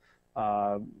possible.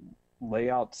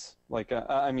 layouts. Like,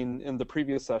 I mean, in the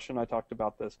previous session, I talked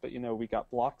about this, but, you know, we got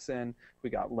blocks in, we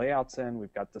got layouts in,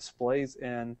 we've got displays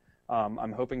in.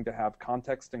 I'm hoping to have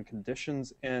context and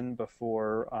conditions in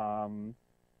before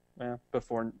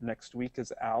next week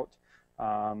is out.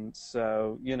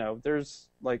 So, you know, there's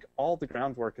like all the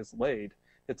groundwork is laid.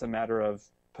 It's a matter of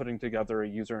putting together a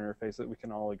user interface that we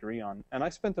can all agree on. And I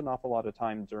spent an awful lot of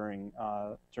time during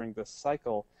this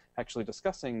cycle actually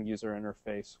discussing user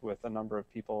interface with a number of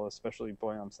people, especially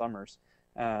Boyan Summers.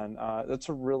 And it's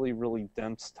a really, really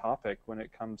dense topic when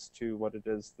it comes to what it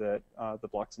is that the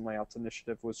Blocks and Layouts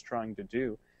Initiative was trying to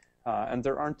do. And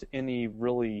there aren't any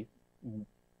really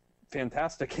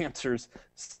fantastic answers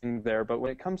sitting there, but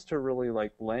when it comes to really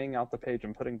like laying out the page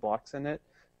and putting blocks in it,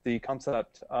 the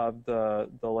concept of the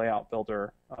layout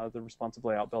builder, the responsive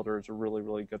layout builder, is a really,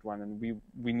 really good one, and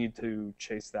we need to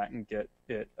chase that and get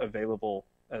it available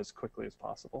as quickly as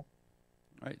possible.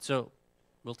 All right, so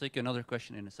we'll take another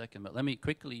question in a second, but let me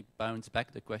quickly bounce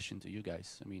back the question to you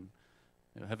guys. I mean,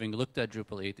 you know, having looked at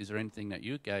Drupal 8, is there anything that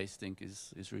you guys think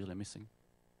is really missing?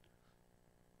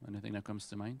 Anything that comes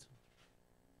to mind?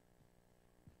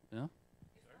 Yeah?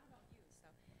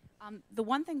 The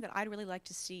one thing that I'd really like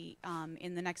to see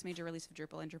in the next major release of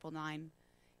Drupal and Drupal 9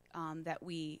 that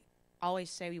we always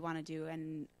say we want to do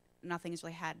and nothing has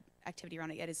really had activity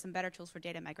around it yet is some better tools for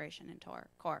data migration into our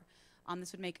core.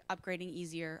 This would make upgrading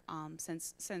easier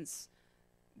since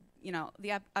you know,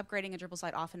 the upgrading a Drupal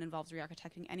site often involves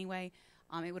re-architecting anyway.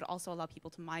 It would also allow people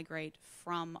to migrate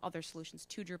from other solutions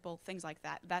to Drupal, things like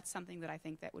that. That's something that I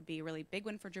think that would be a really big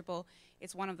win for Drupal.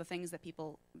 It's one of the things that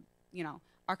people, you know,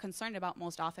 are concerned about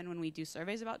most often when we do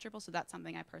surveys about Drupal, so that's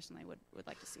something I personally would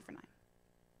like to see for 9.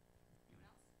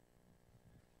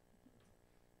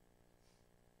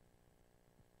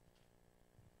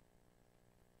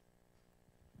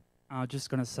 I was just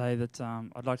going to say that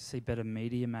I'd like to see better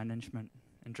media management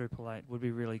in Drupal 8. Would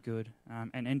be really good.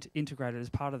 And integrated as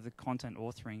part of the content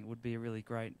authoring would be a really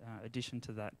great addition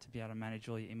to that, to be able to manage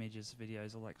all your images,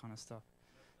 videos, all that kind of stuff.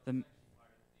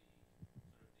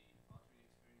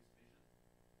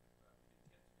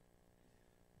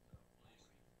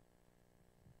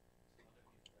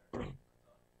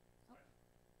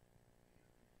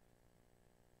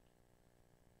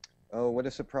 Oh, what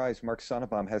a surprise. Mark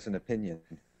Sonnebaum has an opinion.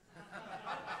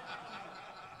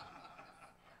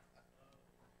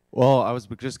 Well, I was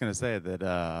just going to say that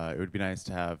it would be nice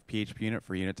to have PHP unit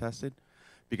for unit tested,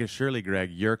 because surely,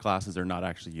 Greg, your classes are not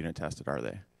actually unit tested, are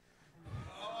they?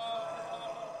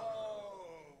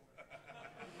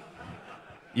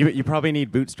 You probably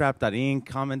need bootstrap.inc,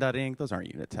 common.inc. Those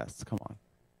aren't unit tests. Come on.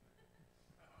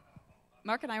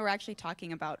 Mark and I were actually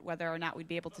talking about whether or not we'd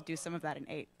be able to do some of that in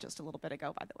 8 just a little bit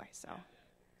ago, by the way. So,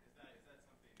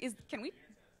 can we?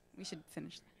 We should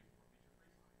finish that.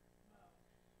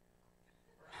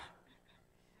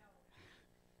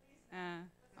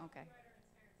 Okay.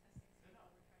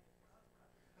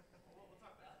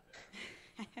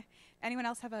 Anyone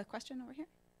else have a question over here?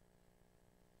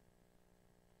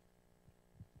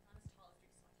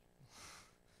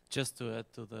 Just to add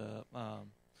to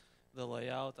the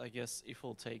layout, I guess if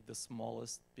we'll take the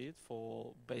smallest bit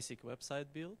for basic website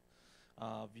build,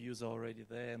 views are already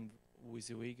there and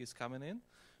WYSIWYG is coming in,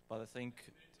 but I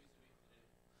think,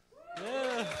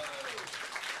 yeah.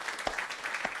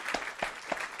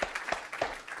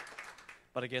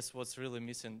 But I guess what's really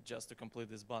missing just to complete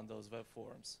this bundle is web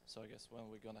forms. So I guess when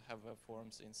we're gonna have web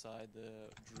forms inside the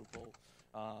Drupal,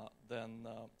 then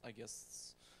I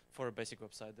guess for a basic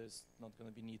website there's not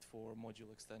gonna be need for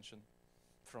module extension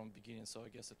from beginning. So I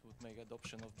guess it would make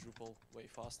adoption of Drupal way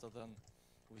faster than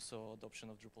we saw adoption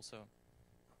of Drupal 7.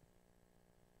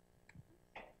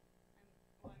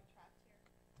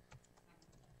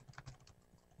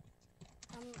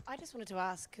 I just wanted to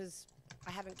ask, because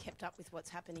I haven't kept up with what's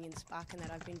happening in Spark and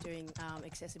that I've been doing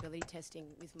accessibility testing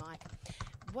with Mike.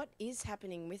 What is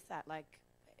happening with that, like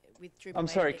with Drupal? I'm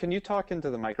sorry, can you talk into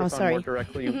the microphone more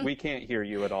directly? We can't hear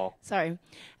you at all. Sorry.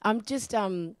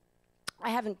 I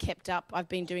haven't kept up. I've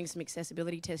been doing some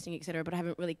accessibility testing, etc., but I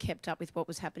haven't really kept up with what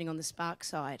was happening on the Spark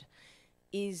side.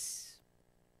 Are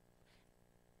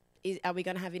we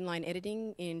going to have inline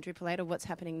editing in Drupal 8, or what's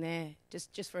happening there?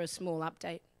 Just for a small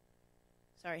update.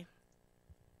 Sorry.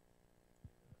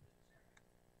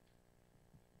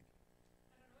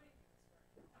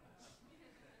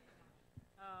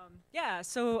 Yeah,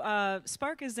 so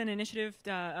Spark is an initiative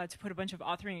to put a bunch of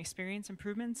authoring experience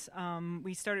improvements.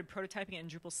 We started prototyping it in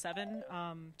Drupal 7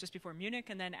 just before Munich,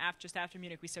 and then just after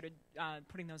Munich, we started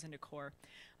putting those into core.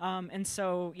 And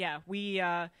so, yeah, we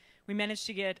managed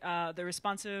to get the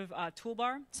responsive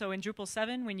toolbar. So in Drupal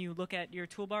 7, when you look at your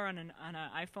toolbar on an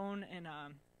iPhone and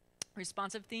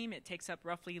responsive theme, it takes up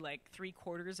roughly like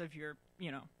 3/4 of your,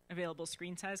 available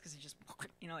screen size because it's just,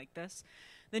 like this.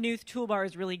 The new toolbar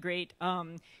is really great.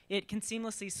 It can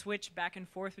seamlessly switch back and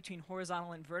forth between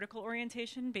horizontal and vertical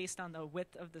orientation based on the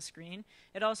width of the screen.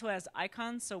 It also has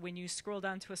icons, so when you scroll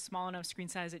down to a small enough screen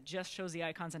size, it just shows the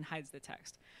icons and hides the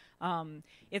text.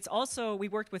 It's also, we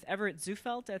worked with Everett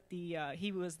Zufelt at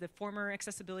he was the former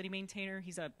accessibility maintainer.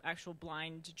 He's an actual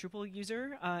blind Drupal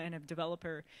user and a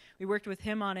developer. We worked with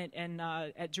him on it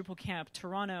at Drupal Camp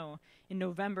Toronto in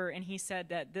November, and he said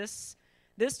that this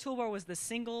toolbar was the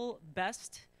single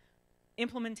best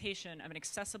implementation of an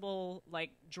accessible, like,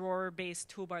 drawer-based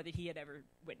toolbar that he had ever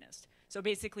witnessed. So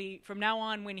basically, from now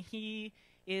on, when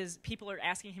people are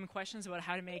asking him questions about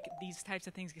how to make these types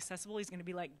of things accessible, he's going to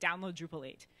be like, download Drupal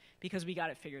 8, because we got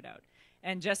it figured out.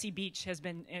 And Jessie Beach has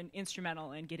been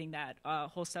instrumental in getting that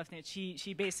whole stuff.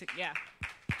 She basically, yeah.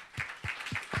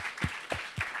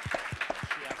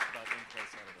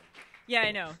 Yeah,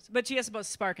 I know, but she asked about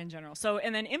Spark in general. So,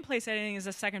 and then in-place editing is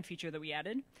a second feature that we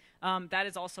added. That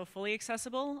is also fully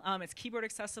accessible. It's keyboard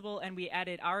accessible, and we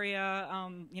added ARIA,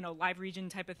 live region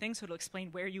type of thing, so it'll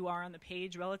explain where you are on the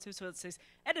page relative. So it says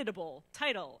editable,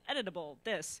 title, editable,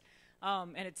 this.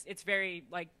 And it's very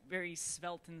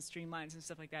svelte and streamlines and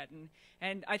stuff like that.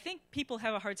 And I think people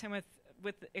have a hard time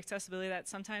with accessibility of that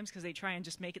sometimes because they try and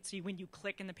just make it so when you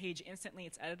click in the page instantly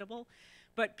it's editable.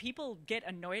 But people get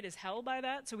annoyed as hell by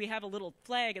that, so we have a little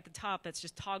flag at the top that's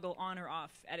just toggle on or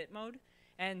off edit mode.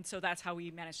 And so that's how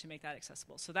we managed to make that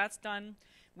accessible. So that's done.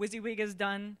 WYSIWYG is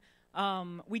done.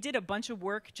 We did a bunch of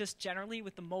work just generally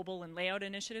with the mobile and layout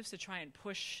initiatives to try and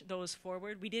push those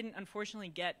forward. We didn't, unfortunately,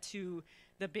 get to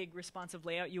the big responsive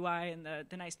layout UI and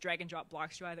the nice drag-and-drop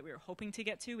blocks UI that we were hoping to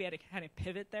get to. We had to kind of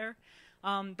pivot there.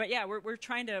 But yeah, we're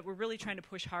really trying to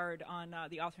push hard on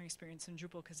the authoring experience in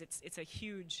Drupal because it's a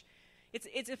huge...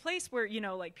 It's a place where,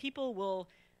 people will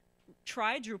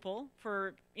try Drupal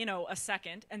for, a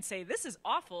second and say, this is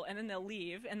awful, and then they'll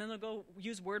leave, and then they'll go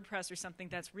use WordPress or something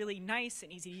that's really nice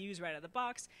and easy to use right out of the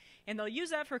box, and they'll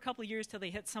use that for a couple of years till they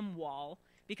hit some wall,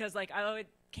 because, it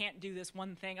can't do this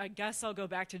one thing. I guess I'll go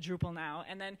back to Drupal now.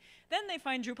 And then they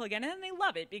find Drupal again, and then they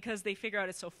love it because they figure out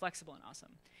it's so flexible and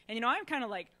awesome. And, I'm kind of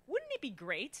like, wouldn't it be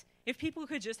great if people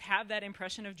could just have that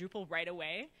impression of Drupal right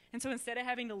away? And so instead of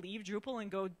having to leave Drupal and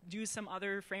go do some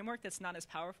other framework that's not as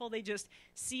powerful, they just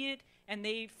see it, and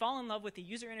they fall in love with the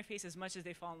user interface as much as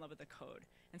they fall in love with the code.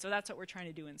 And so that's what we're trying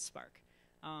to do in Spark.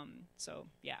 So,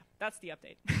 yeah, that's the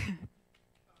update.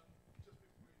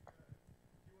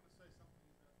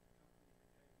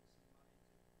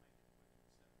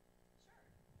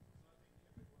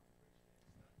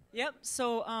 Yep.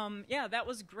 So that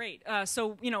was great.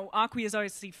 So Acqui is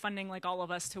obviously funding like all of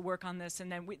us to work on this,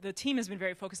 and then the team has been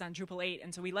very focused on Drupal 8,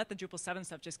 and so we let the Drupal 7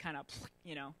 stuff just kind of,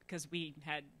 because we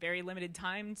had very limited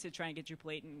time to try and get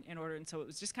Drupal 8 in order, and so it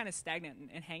was just kind of stagnant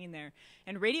and hanging there.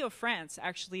 And Radio France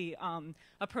actually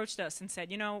approached us and said,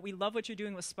 we love what you're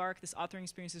doing with Spark. This authoring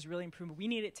experience is really improved. We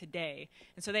need it today,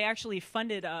 and so they actually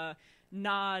funded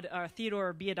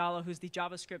Theodore Biadala, who's the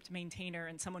JavaScript maintainer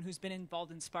and someone who's been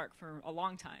involved in Spark for a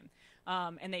long time.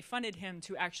 And they funded him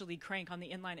to actually crank on the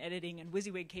inline editing and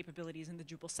WYSIWYG capabilities in the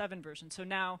Drupal 7 version. So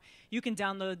now you can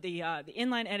download the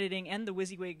inline editing and the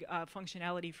WYSIWYG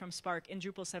functionality from Spark in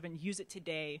Drupal 7, use it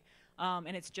today,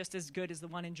 and it's just as good as the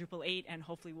one in Drupal 8, and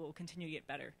hopefully will continue to get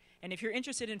better. And if you're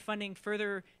interested in funding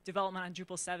further development on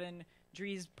Drupal 7,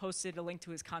 Dries posted a link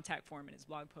to his contact form in his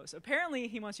blog post. Apparently,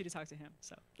 he wants you to talk to him.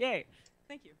 So, yay.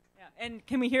 Thank you. Yeah. And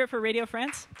can we hear it for Radio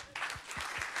France?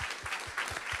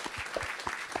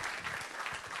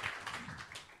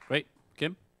 Great.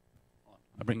 Kim?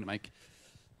 I'll bring the mic.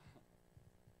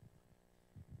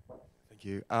 Thank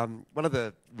you. One of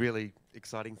the really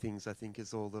exciting things, I think,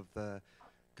 is all of the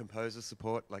composer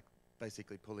support, like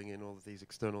basically pulling in all of these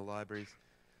external libraries.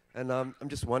 And I'm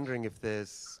just wondering if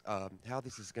there's how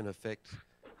this is going to affect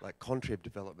like contrib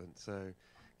development. So,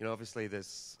 obviously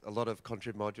there's a lot of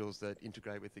contrib modules that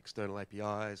integrate with external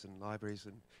APIs and libraries,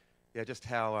 and yeah, just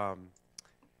how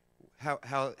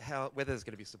whether there's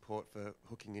going to be support for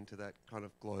hooking into that kind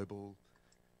of global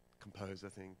composer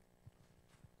thing.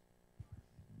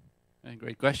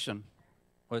 Great question.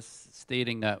 I was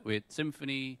stating that with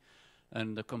Symfony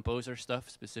and the composer stuff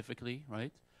specifically,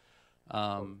 right?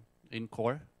 In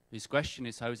core. His question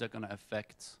is, how is that going to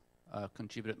affect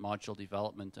contributed module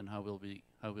development, and how will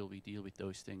we deal with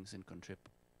those things in contrib?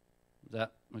 Is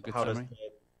that a good summary?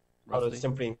 How does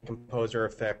Symfony and Composer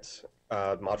affect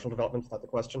module development? Is that the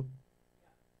question?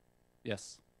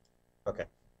 Yes. Okay.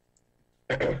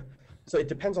 So it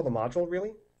depends on the module,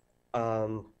 really.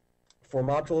 For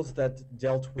modules that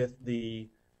dealt with the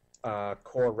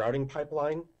core routing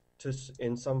pipeline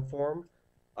in some form.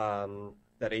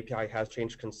 That API has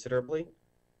changed considerably,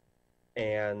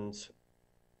 and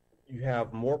you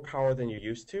have more power than you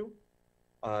used to.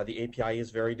 The API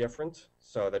is very different,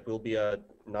 so that will be a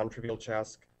non-trivial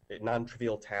task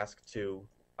to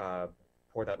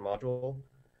pour that module.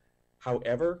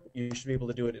 However, you should be able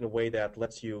to do it in a way that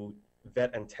lets you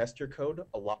vet and test your code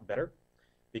a lot better,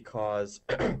 because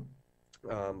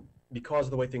because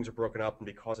of the way things are broken up and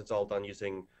because it's all done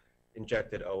using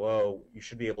injected OO, you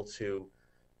should be able to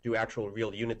do actual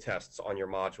real unit tests on your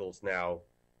modules now,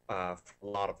 for a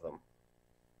lot of them,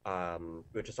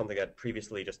 which is something that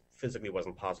previously just physically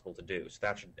wasn't possible to do. So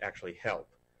that should actually help.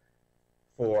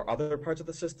 For other parts of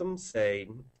the system, say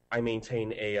I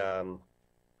maintain a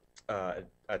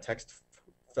text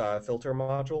filter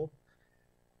module.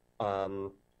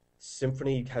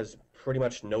 Symfony has pretty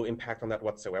much no impact on that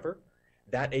whatsoever.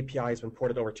 That API has been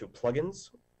ported over to plugins,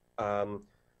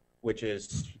 which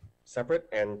is separate,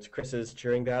 and Chris is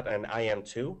cheering that, and I am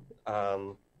too,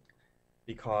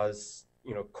 because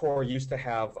core used to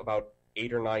have about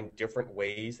 8 or 9 different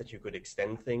ways that you could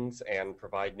extend things and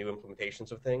provide new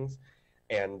implementations of things,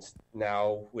 and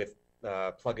now with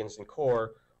plugins in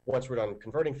core, once we're done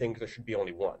converting things, there should be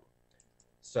only one.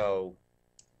 So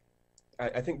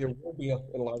I think there will be,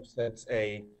 in a large sense,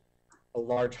 a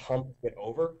large hump to get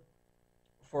over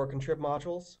for contrib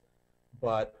modules,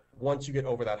 but once you get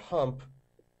over that hump,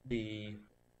 it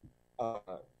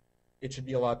should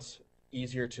be a lot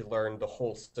easier to learn the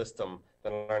whole system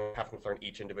than having to learn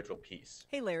each individual piece.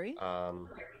 Hey, Larry. Yeah.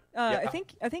 I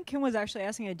think Kim was actually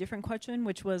asking a different question,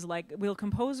 which was like, will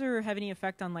Composer have any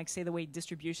effect on, like, say, the way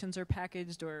distributions are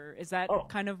packaged, or is that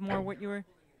kind of more what you were?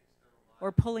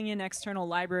 Or pulling in external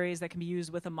libraries that can be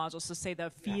used with a module. So say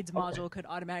the feeds module could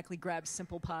automatically grab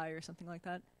SimplePy or something like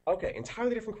that. Okay,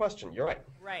 entirely different question. You're right.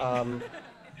 Right. I'll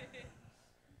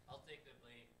take the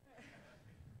blame.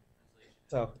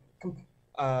 So,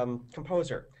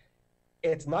 Composer.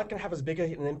 It's not going to have as big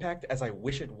an impact as I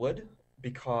wish it would,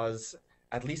 because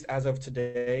at least as of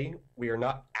today, we are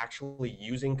not actually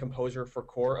using Composer for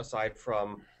core aside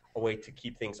from a way to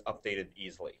keep things updated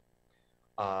easily.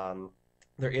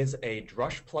 There is a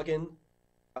Drush plugin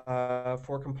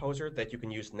for Composer that you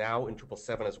can use now in Drupal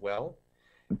 7 as well,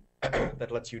 that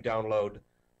lets you download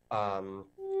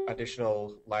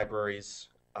additional libraries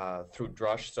through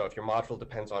Drush. So if your module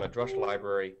depends on a Drush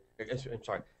library, if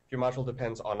your module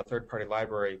depends on a third-party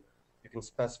library, you can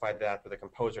specify that with a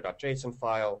composer.json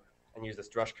file and use this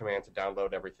Drush command to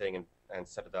download everything and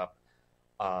set it up.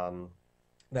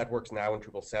 That works now in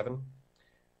Drupal 7.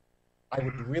 I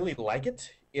would really like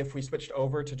it if we switched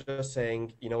over to just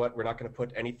saying, you know what, we're not going to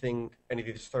put any of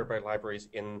these third-party libraries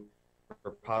in the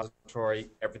repository.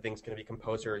 Everything's going to be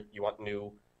Composer. You want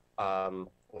new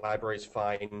libraries,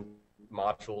 fine.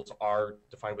 Modules are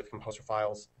defined with Composer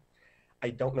files. I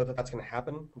don't know that that's going to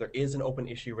happen. There is an open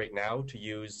issue right now to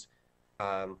use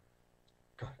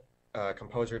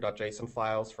composer.json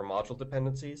files for module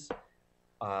dependencies.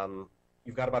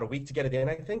 You've got about a week to get it in,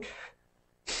 I think.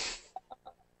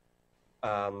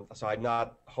 So I'm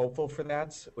not hopeful for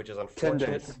that, which is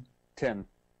unfortunate. 10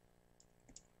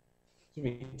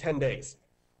 days. 10 days.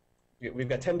 We've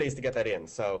got 10 days to get that in.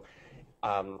 So,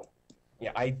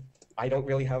 yeah, I don't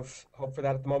really have hope for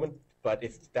that at the moment. But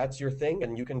if that's your thing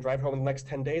and you can drive home in the next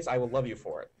 10 days, I will love you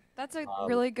for it. That's a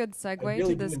really good segue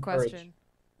really to this do question.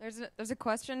 There's a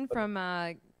question from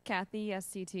Kathy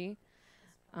SCT.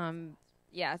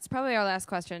 Yeah, it's probably our last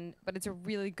question, but it's a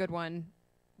really good one.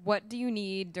 What do you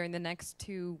need during the next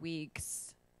 2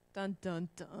 weeks? Dun, dun,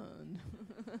 dun.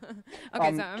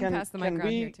 Okay, so I'm going to pass the mic around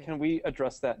here, too. Can we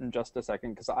address that in just a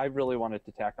second? Because I really wanted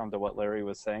to tack on to what Larry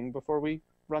was saying before we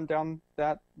run down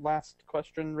that last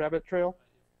question rabbit trail.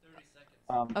 30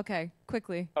 seconds. Okay,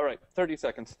 quickly. All right, 30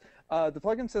 seconds. The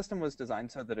plugin system was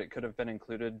designed so that it could have been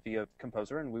included via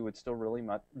Composer, and we would still really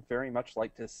very much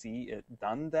like to see it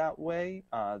done that way,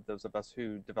 those of us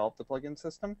who developed the plugin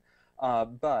system.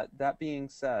 But that being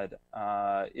said,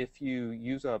 if you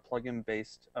use a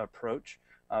plugin-based approach,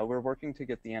 we're working to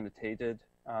get the annotated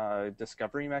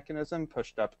discovery mechanism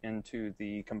pushed up into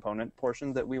the component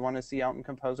portion that we want to see out in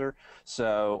Composer.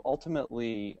 So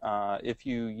ultimately, if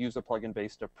you use a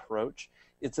plugin-based approach,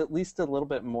 it's at least a little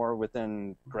bit more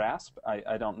within grasp.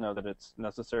 I don't know that it's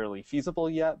necessarily feasible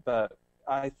yet, but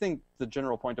I think the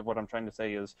general point of what I'm trying to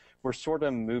say is we're sort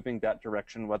of moving that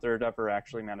direction. Whether it ever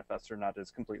actually manifests or not is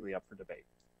completely up for debate.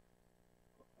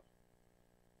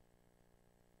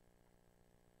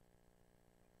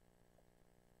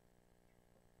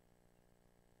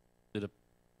 To the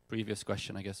previous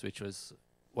question, I guess, which was,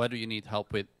 what do you need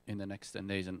help with in the next 10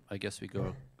 days? And I guess we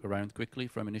go go around quickly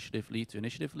from initiative lead to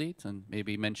initiative lead and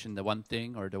maybe mention the one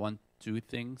thing or the two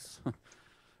things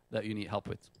that you need help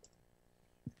with.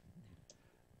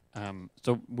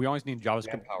 So we always need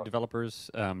JavaScript developers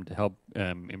to help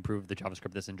improve the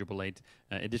JavaScript that's in Drupal 8.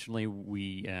 Additionally,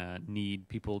 we need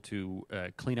people to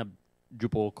clean up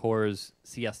Drupal core's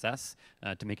CSS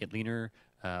to make it leaner,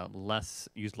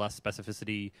 use less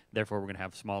specificity. Therefore, we're going to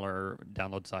have smaller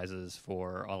download sizes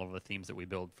for all of the themes that we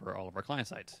build for all of our client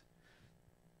sites.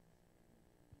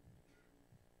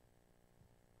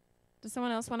 Does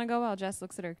someone else want to go while Jess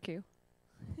looks at her queue?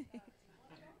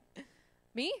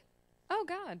 Me? Oh,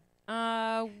 God.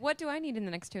 What do I need in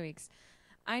the next 2 weeks?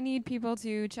 I need people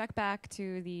to check back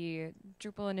to the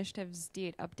Drupal Initiatives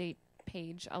D8 update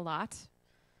page a lot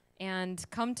and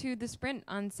come to the sprint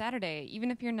on Saturday, even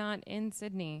if you're not in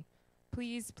Sydney.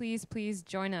 Please, please, please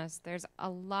join us. There's a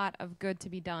lot of good to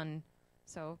be done.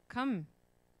 So come,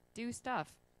 do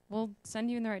stuff. We'll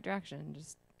send you in the right direction.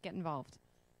 Just get involved.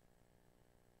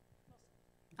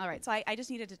 All right, so I just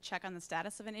needed to check on the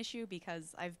status of an issue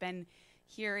because I've been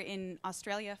here in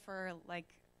Australia for like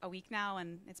a week now,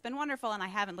 and it's been wonderful, and I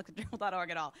haven't looked at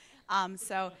Drupal.org at all.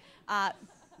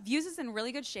 Views is in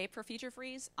really good shape for feature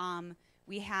freeze.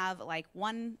 We have like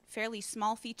one fairly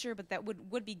small feature, but that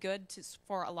would be good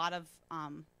for a lot of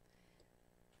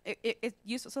it's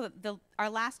useful. So our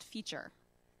last feature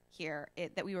here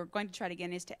that we were going to try to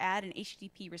get is to add an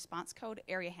HTTP response code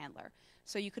area handler,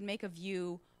 so you could make a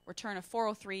view return a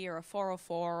 403 or a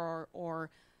 404 or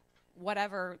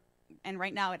whatever. And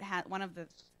right now it has one of the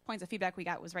points of feedback we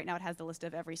got was right now it has the list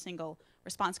of every single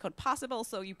response code possible.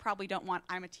 So you probably don't want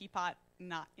I'm a teapot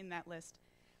not in that list.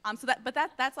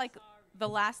 That's like the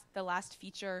last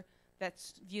feature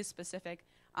that's view specific.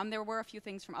 There were a few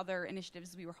things from other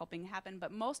initiatives we were hoping to happen,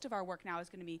 but most of our work now is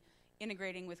going to be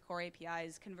integrating with core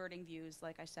APIs, converting views,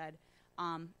 like I said.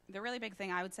 The really big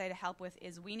thing I would say to help with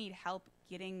is we need help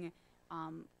getting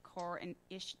core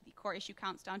issue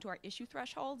counts down to our issue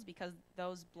thresholds because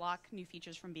those block new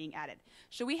features from being added.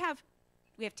 So we have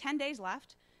 10 days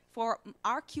left for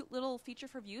our cute little feature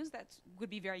for views that would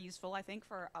be very useful, I think,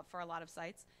 for a lot of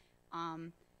sites.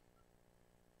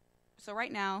 So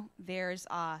right now there's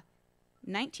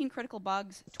 19 critical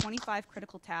bugs, 25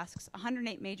 critical tasks,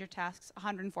 108 major tasks,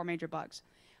 104 major bugs.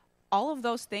 All of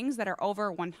those things that are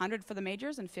over 100 for the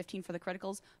majors and 15 for the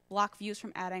criticals block views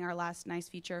from adding our last nice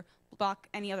feature, block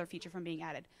any other feature from being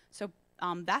added. So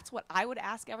that's what I would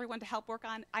ask everyone to help work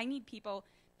on. I need people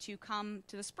to come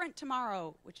to the sprint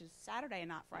tomorrow, which is Saturday and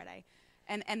not Friday,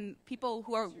 and people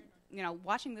who are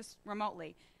watching this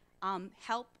remotely,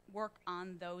 help work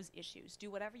on those issues. Do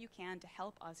whatever you can to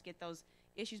help us get those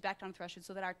issues back down the threshold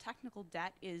so that our technical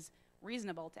debt is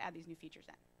reasonable to add these new features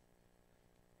in.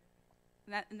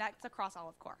 And that's across all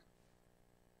of core.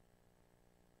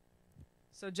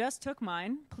 So Jess took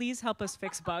mine. Please help us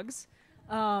fix bugs.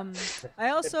 I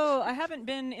haven't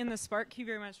been in the Spark queue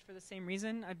very much for the same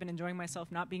reason. I've been enjoying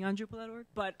myself not being on Drupal.org.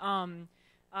 But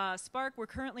Spark, we're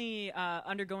currently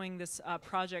undergoing this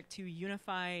project to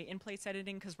unify in-place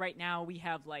editing because right now we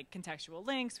have like contextual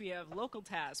links, we have local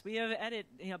tasks, we have edit,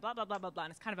 blah, blah, blah, blah, blah,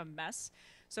 and it's kind of a mess.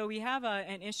 So we have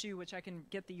an issue which I can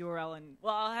get the URL and,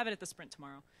 well, I'll have it at the sprint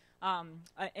tomorrow.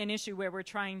 An issue where we're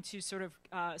trying to sort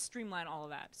of streamline all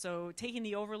of that. So taking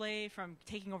the overlay from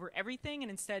taking over everything and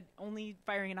instead only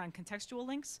firing it on contextual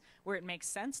links where it makes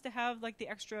sense to have like the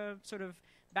extra sort of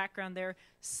background there,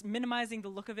 minimizing the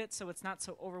look of it so it's not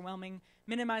so overwhelming,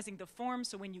 minimizing the form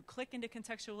so when you click into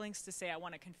contextual links to say I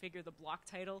want to configure the block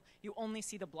title, you only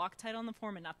see the block title in the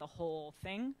form and not the whole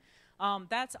thing.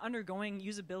 That's undergoing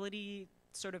usability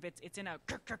sort of it's in a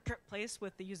place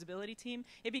with the usability team.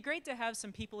 It'd be great to have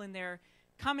some people in there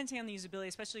commenting on the usability,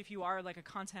 especially if you are like a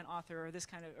content author or this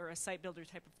kind of or a site builder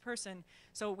type of person.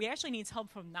 So we actually need help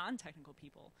from non-technical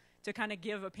people to kind of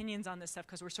give opinions on this stuff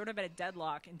because we're sort of at a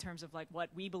deadlock in terms of like what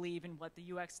we believe and what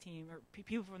the UX team or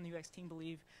people from the UX team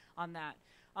believe on that.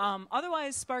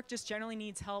 Otherwise, Spark just generally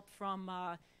needs help from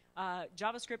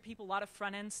JavaScript people, a lot of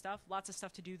front-end stuff, lots of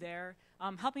stuff to do there.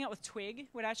 Helping out with Twig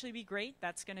would actually be great.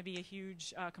 That's going to be a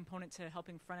huge component to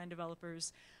helping front-end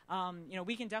developers.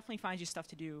 We can definitely find you stuff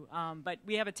to do. But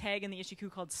we have a tag in the issue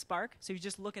queue called Spark. So you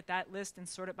just look at that list and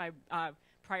sort it by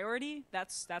priority.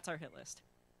 That's our hit list.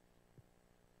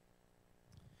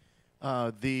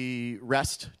 The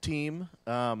REST team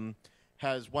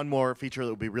has one more feature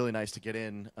that would be really nice to get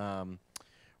in.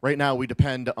 Right now, we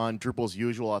depend on Drupal's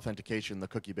usual authentication, the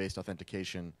cookie-based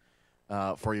authentication,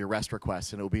 for your REST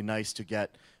requests. And it would be nice to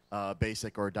get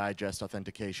basic or digest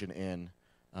authentication in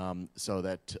so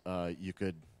that you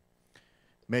could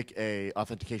make a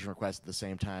authentication request at the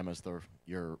same time as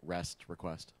your REST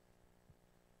request.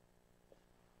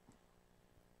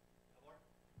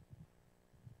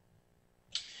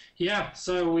 Yeah,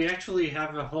 so we actually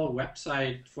have a whole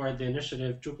website for the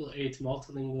initiative,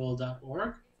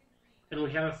 Drupal8multilingual.org, and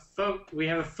we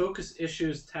have a focus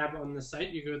issues tab on the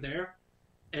site. You go there,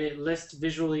 and it lists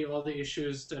visually all the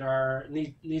issues that are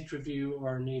needs review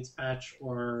or needs patch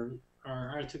or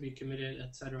are to be committed,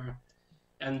 etc.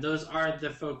 And those are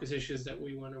the focus issues that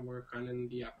we want to work on in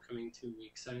the upcoming 2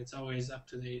 weeks, and it's always up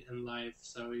to date and live,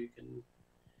 so you can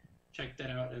check that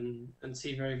out and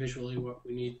see very visually what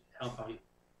we need help on.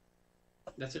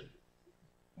 That's it.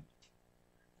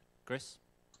 Chris?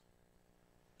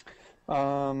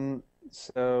 So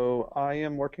I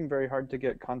am working very hard to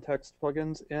get context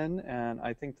plugins in, and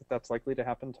I think that that's likely to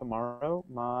happen tomorrow.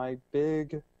 My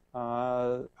big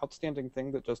outstanding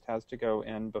thing that just has to go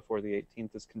in before the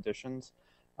 18th is conditions.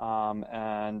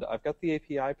 And I've got the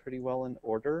API pretty well in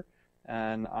order,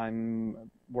 and I'm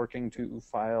working to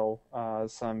file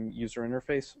some user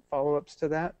interface follow-ups to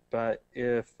that. But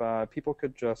if people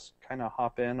could just kind of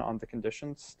hop in on the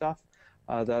conditions stuff,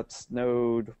 that's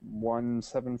node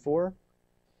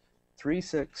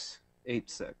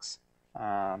 1743686.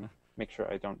 Make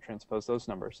sure I don't transpose those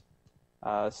numbers.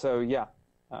 So yeah,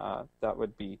 that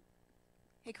would be.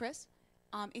 Hey, Chris,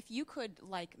 if you could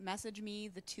message me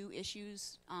the 2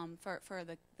 issues for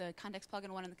the context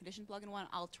plugin one and the condition plugin one,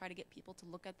 I'll try to get people to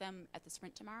look at them at the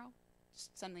sprint tomorrow.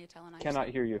 Just send me a tell and I Cannot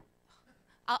hear you.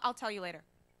 I'll tell you later.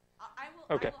 I will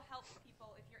help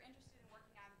people. If you're interested in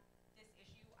working on this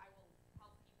issue, I will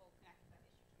help people connect with that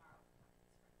issue tomorrow.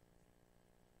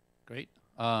 Great.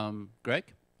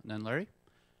 Greg, and then Larry?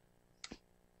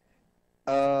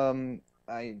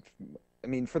 I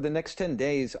mean, for the next 10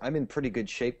 days, I'm in pretty good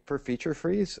shape for feature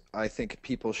freeze. I think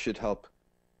people should help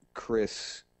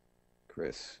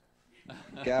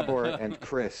Gabor and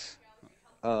Chris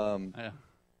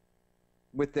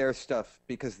with their stuff,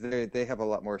 because they have a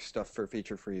lot more stuff for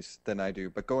feature freeze than I do.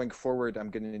 But going forward,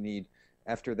 I'm going to need,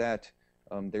 after that,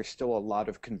 there's still a lot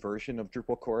of conversion of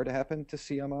Drupal core to happen to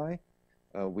CMI.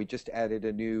 We just added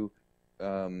a new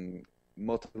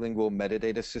multilingual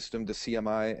metadata system to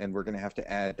CMI, and we're going to have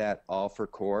to add that all for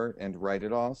core and write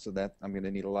it all, so that I'm going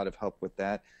to need a lot of help with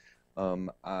that.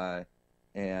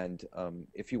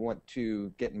 If you want to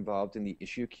get involved in the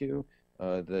issue queue,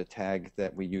 the tag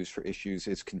that we use for issues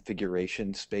is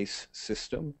configuration space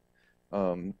system.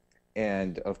 You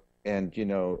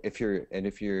know, if you're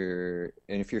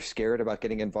scared about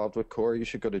getting involved with core, you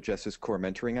should go to Jess's core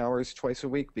mentoring hours twice a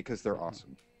week, because they're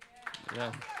awesome.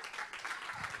 Yeah.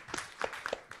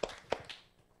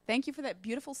 Thank you for that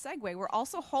beautiful segue. We're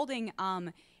also holding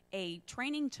a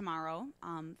training tomorrow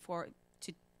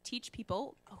to teach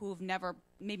people who've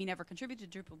maybe never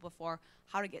contributed to Drupal before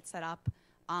how to get set up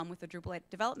with the Drupal 8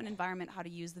 development environment, how to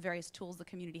use the various tools the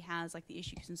community has, like the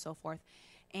issues and so forth.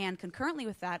 And concurrently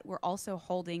with that, we're also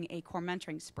holding a core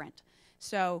mentoring sprint.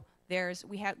 So there's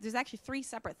actually 3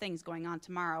 separate things going on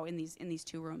tomorrow in these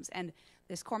 2 rooms. And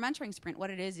this core mentoring sprint, what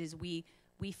it is we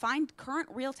find current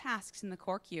real tasks in the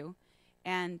core queue,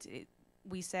 and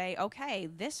we say, okay,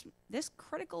 this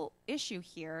critical issue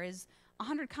here is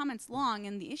 100 comments long,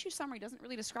 and the issue summary doesn't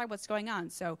really describe what's going on.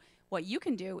 So what you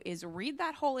can do is read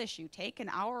that whole issue, take an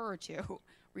hour or 2,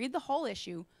 read the whole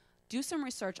issue, do some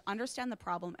research, understand the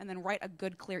problem, and then write a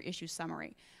good, clear issue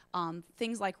summary.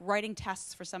 Things like writing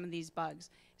tests for some of these bugs.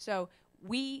 So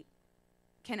we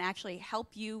can actually help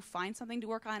you find something to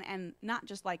work on, and not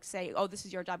just say, oh, this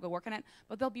is your job, go work on it,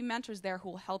 but there'll be mentors there who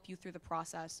will help you through the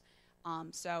process.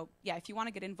 So yeah, if you want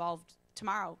to get involved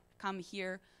tomorrow, come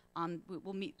here.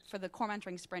 We'll meet for the core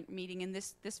mentoring sprint meeting in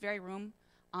this very room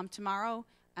tomorrow,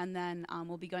 and then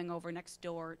we'll be going over next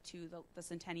door to the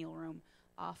Centennial room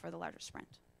for the larger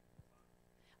sprint.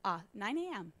 9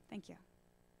 a.m. Thank you.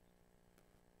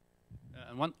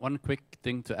 And one quick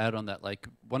thing to add on that,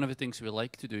 one of the things we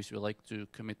like to do is we like to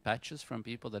commit patches from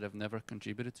people that have never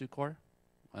contributed to core,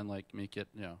 and make it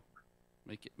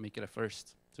a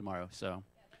first tomorrow. So.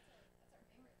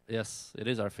 Yes, it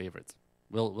is our favorite.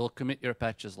 We'll commit your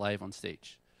patches live on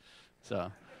stage. So,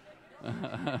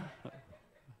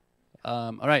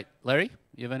 all right, Larry,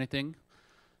 you have anything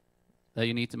that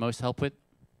you need the most help with?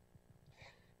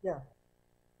 Yeah.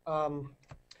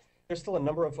 There's still a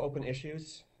number of open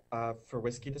issues for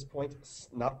Whiskey at this point.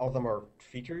 Not all of them are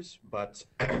features, but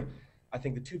I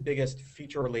think the 2 biggest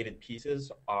feature-related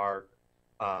pieces are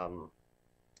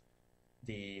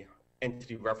the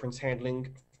entity reference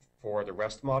handling for the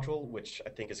REST module, which I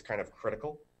think is kind of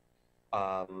critical.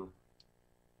 And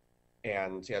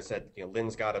yeah, I said,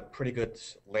 Lynn's got a pretty good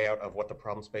layout of what the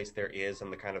problem space there is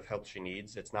and the kind of help she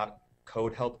needs. It's not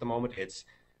code help at the moment, it's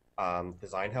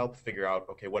design help, figure out,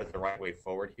 okay, what is the right way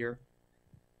forward here?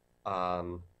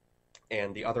 And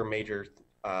the other major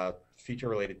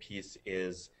feature-related piece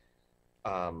is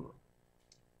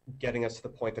getting us to the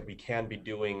point that we can be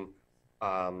doing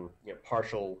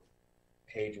partial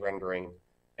page rendering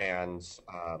and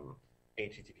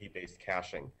HTTP-based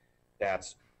caching.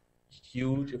 That's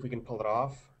huge if we can pull it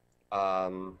off,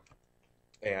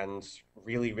 and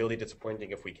really, really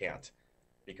disappointing if we can't,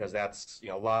 because that's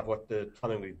a lot of what the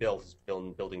plumbing we've built is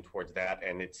building towards that,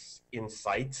 and it's in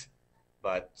sight,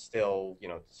 but still,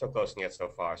 so close and yet so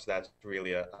far. So that's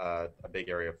really a big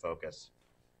area of focus.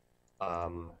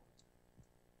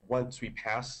 Once we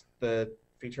pass the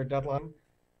feature deadline,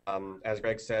 as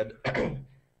Greg said,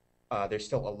 there's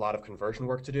still a lot of conversion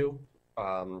work to do.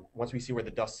 Once we see where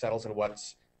the dust settles and what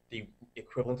the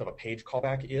equivalent of a page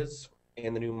callback is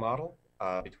in the new model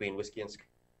between Whiskey and Sky,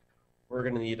 we're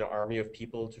going to need an army of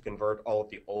people to convert all of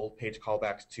the old page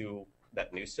callbacks to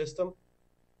that new system.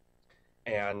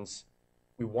 And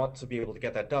we want to be able to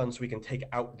get that done so we can take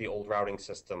out the old routing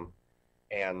system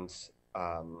and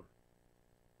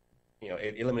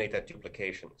eliminate that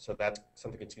duplication. So that's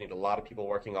something that's going to need a lot of people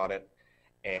working on it.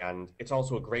 And it's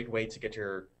also a great way to get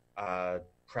your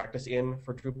practice in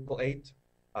for Drupal 8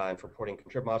 and for porting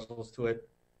contrib modules to it.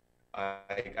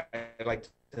 I like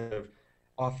to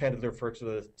offhandedly refer to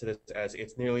this as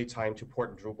it's nearly time to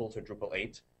port Drupal to Drupal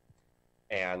 8.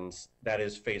 And that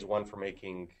is phase one for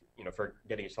making, for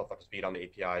getting yourself up to speed on the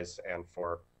APIs and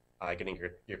for getting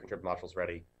your contrib modules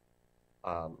ready.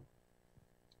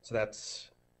 So that's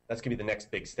going to be the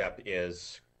next big step,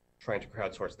 is trying to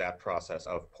crowdsource that process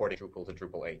of porting Drupal to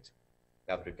Drupal 8,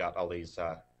 now that we've got all these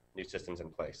new systems in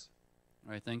place.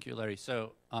 All right, thank you, Larry.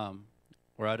 So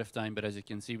we're out of time, but as you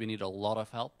can see, we need a lot of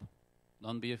help.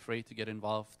 Don't be afraid to get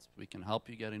involved. We can help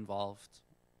you get involved.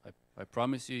 I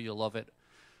promise you, you'll love it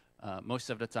most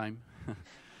of the time.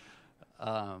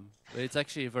 But it's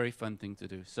actually a very fun thing to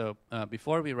do. So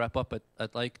before we wrap up,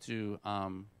 I'd like to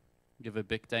give a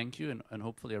big thank you and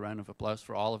hopefully a round of applause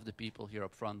for all of the people here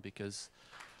up front, because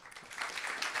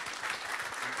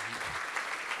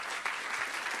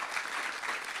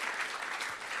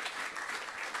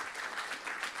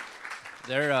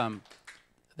they're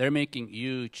making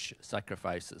huge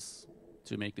sacrifices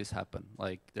to make this happen.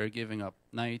 Like, they're giving up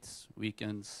nights,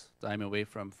 weekends, time away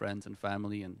from friends and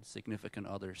family and significant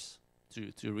others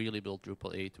to really build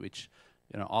Drupal 8, which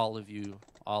all of you,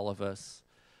 all of us,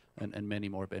 and many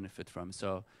more benefit from.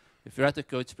 So if you're at the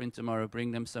Code Sprint tomorrow,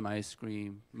 bring them some ice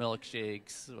cream,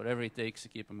 milkshakes, whatever it takes to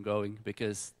keep them going,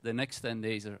 because the next 10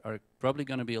 days are probably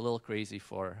going to be a little crazy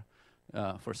for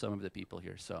some of the people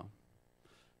here. So.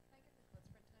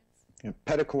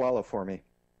 Pet a koala for me.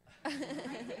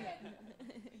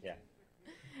 Yeah.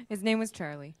 His name was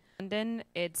Charlie. London,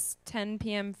 it's 10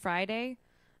 p.m. Friday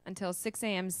until 6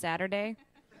 a.m. Saturday.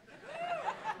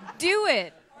 Do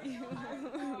it!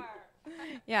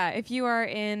 Yeah, if you are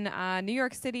in New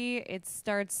York City, it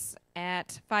starts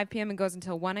at 5 p.m. and goes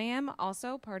until 1 a.m.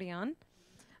 Also, party on.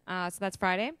 So that's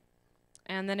Friday.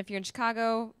 And then if you're in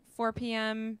Chicago, 4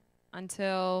 p.m.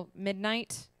 until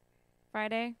midnight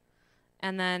Friday.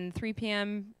 And then 3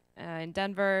 p.m. In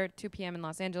Denver, 2 p.m. in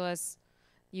Los Angeles.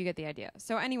 You get the idea.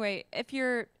 So anyway, if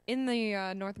you're in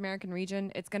the North American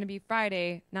region, it's going to be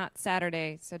Friday, not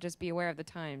Saturday. So just be aware of the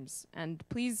times. And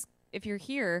please, if you're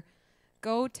here,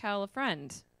 go tell a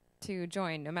friend to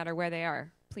join, no matter where they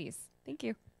are. Please. Thank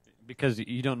you. Because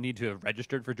you don't need to have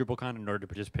registered for DrupalCon in order to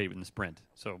participate in the sprint.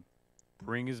 So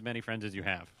bring as many friends as you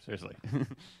have. Seriously.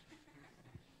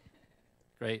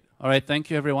 Great. All right. Thank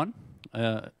you, everyone.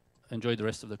 Enjoy the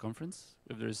rest of the conference.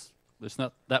 If there's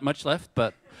not that much left,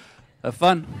 but have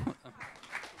fun.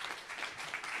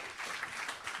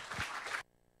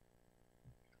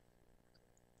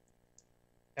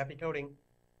 Happy coding.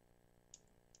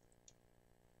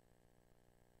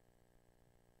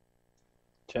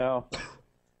 Ciao.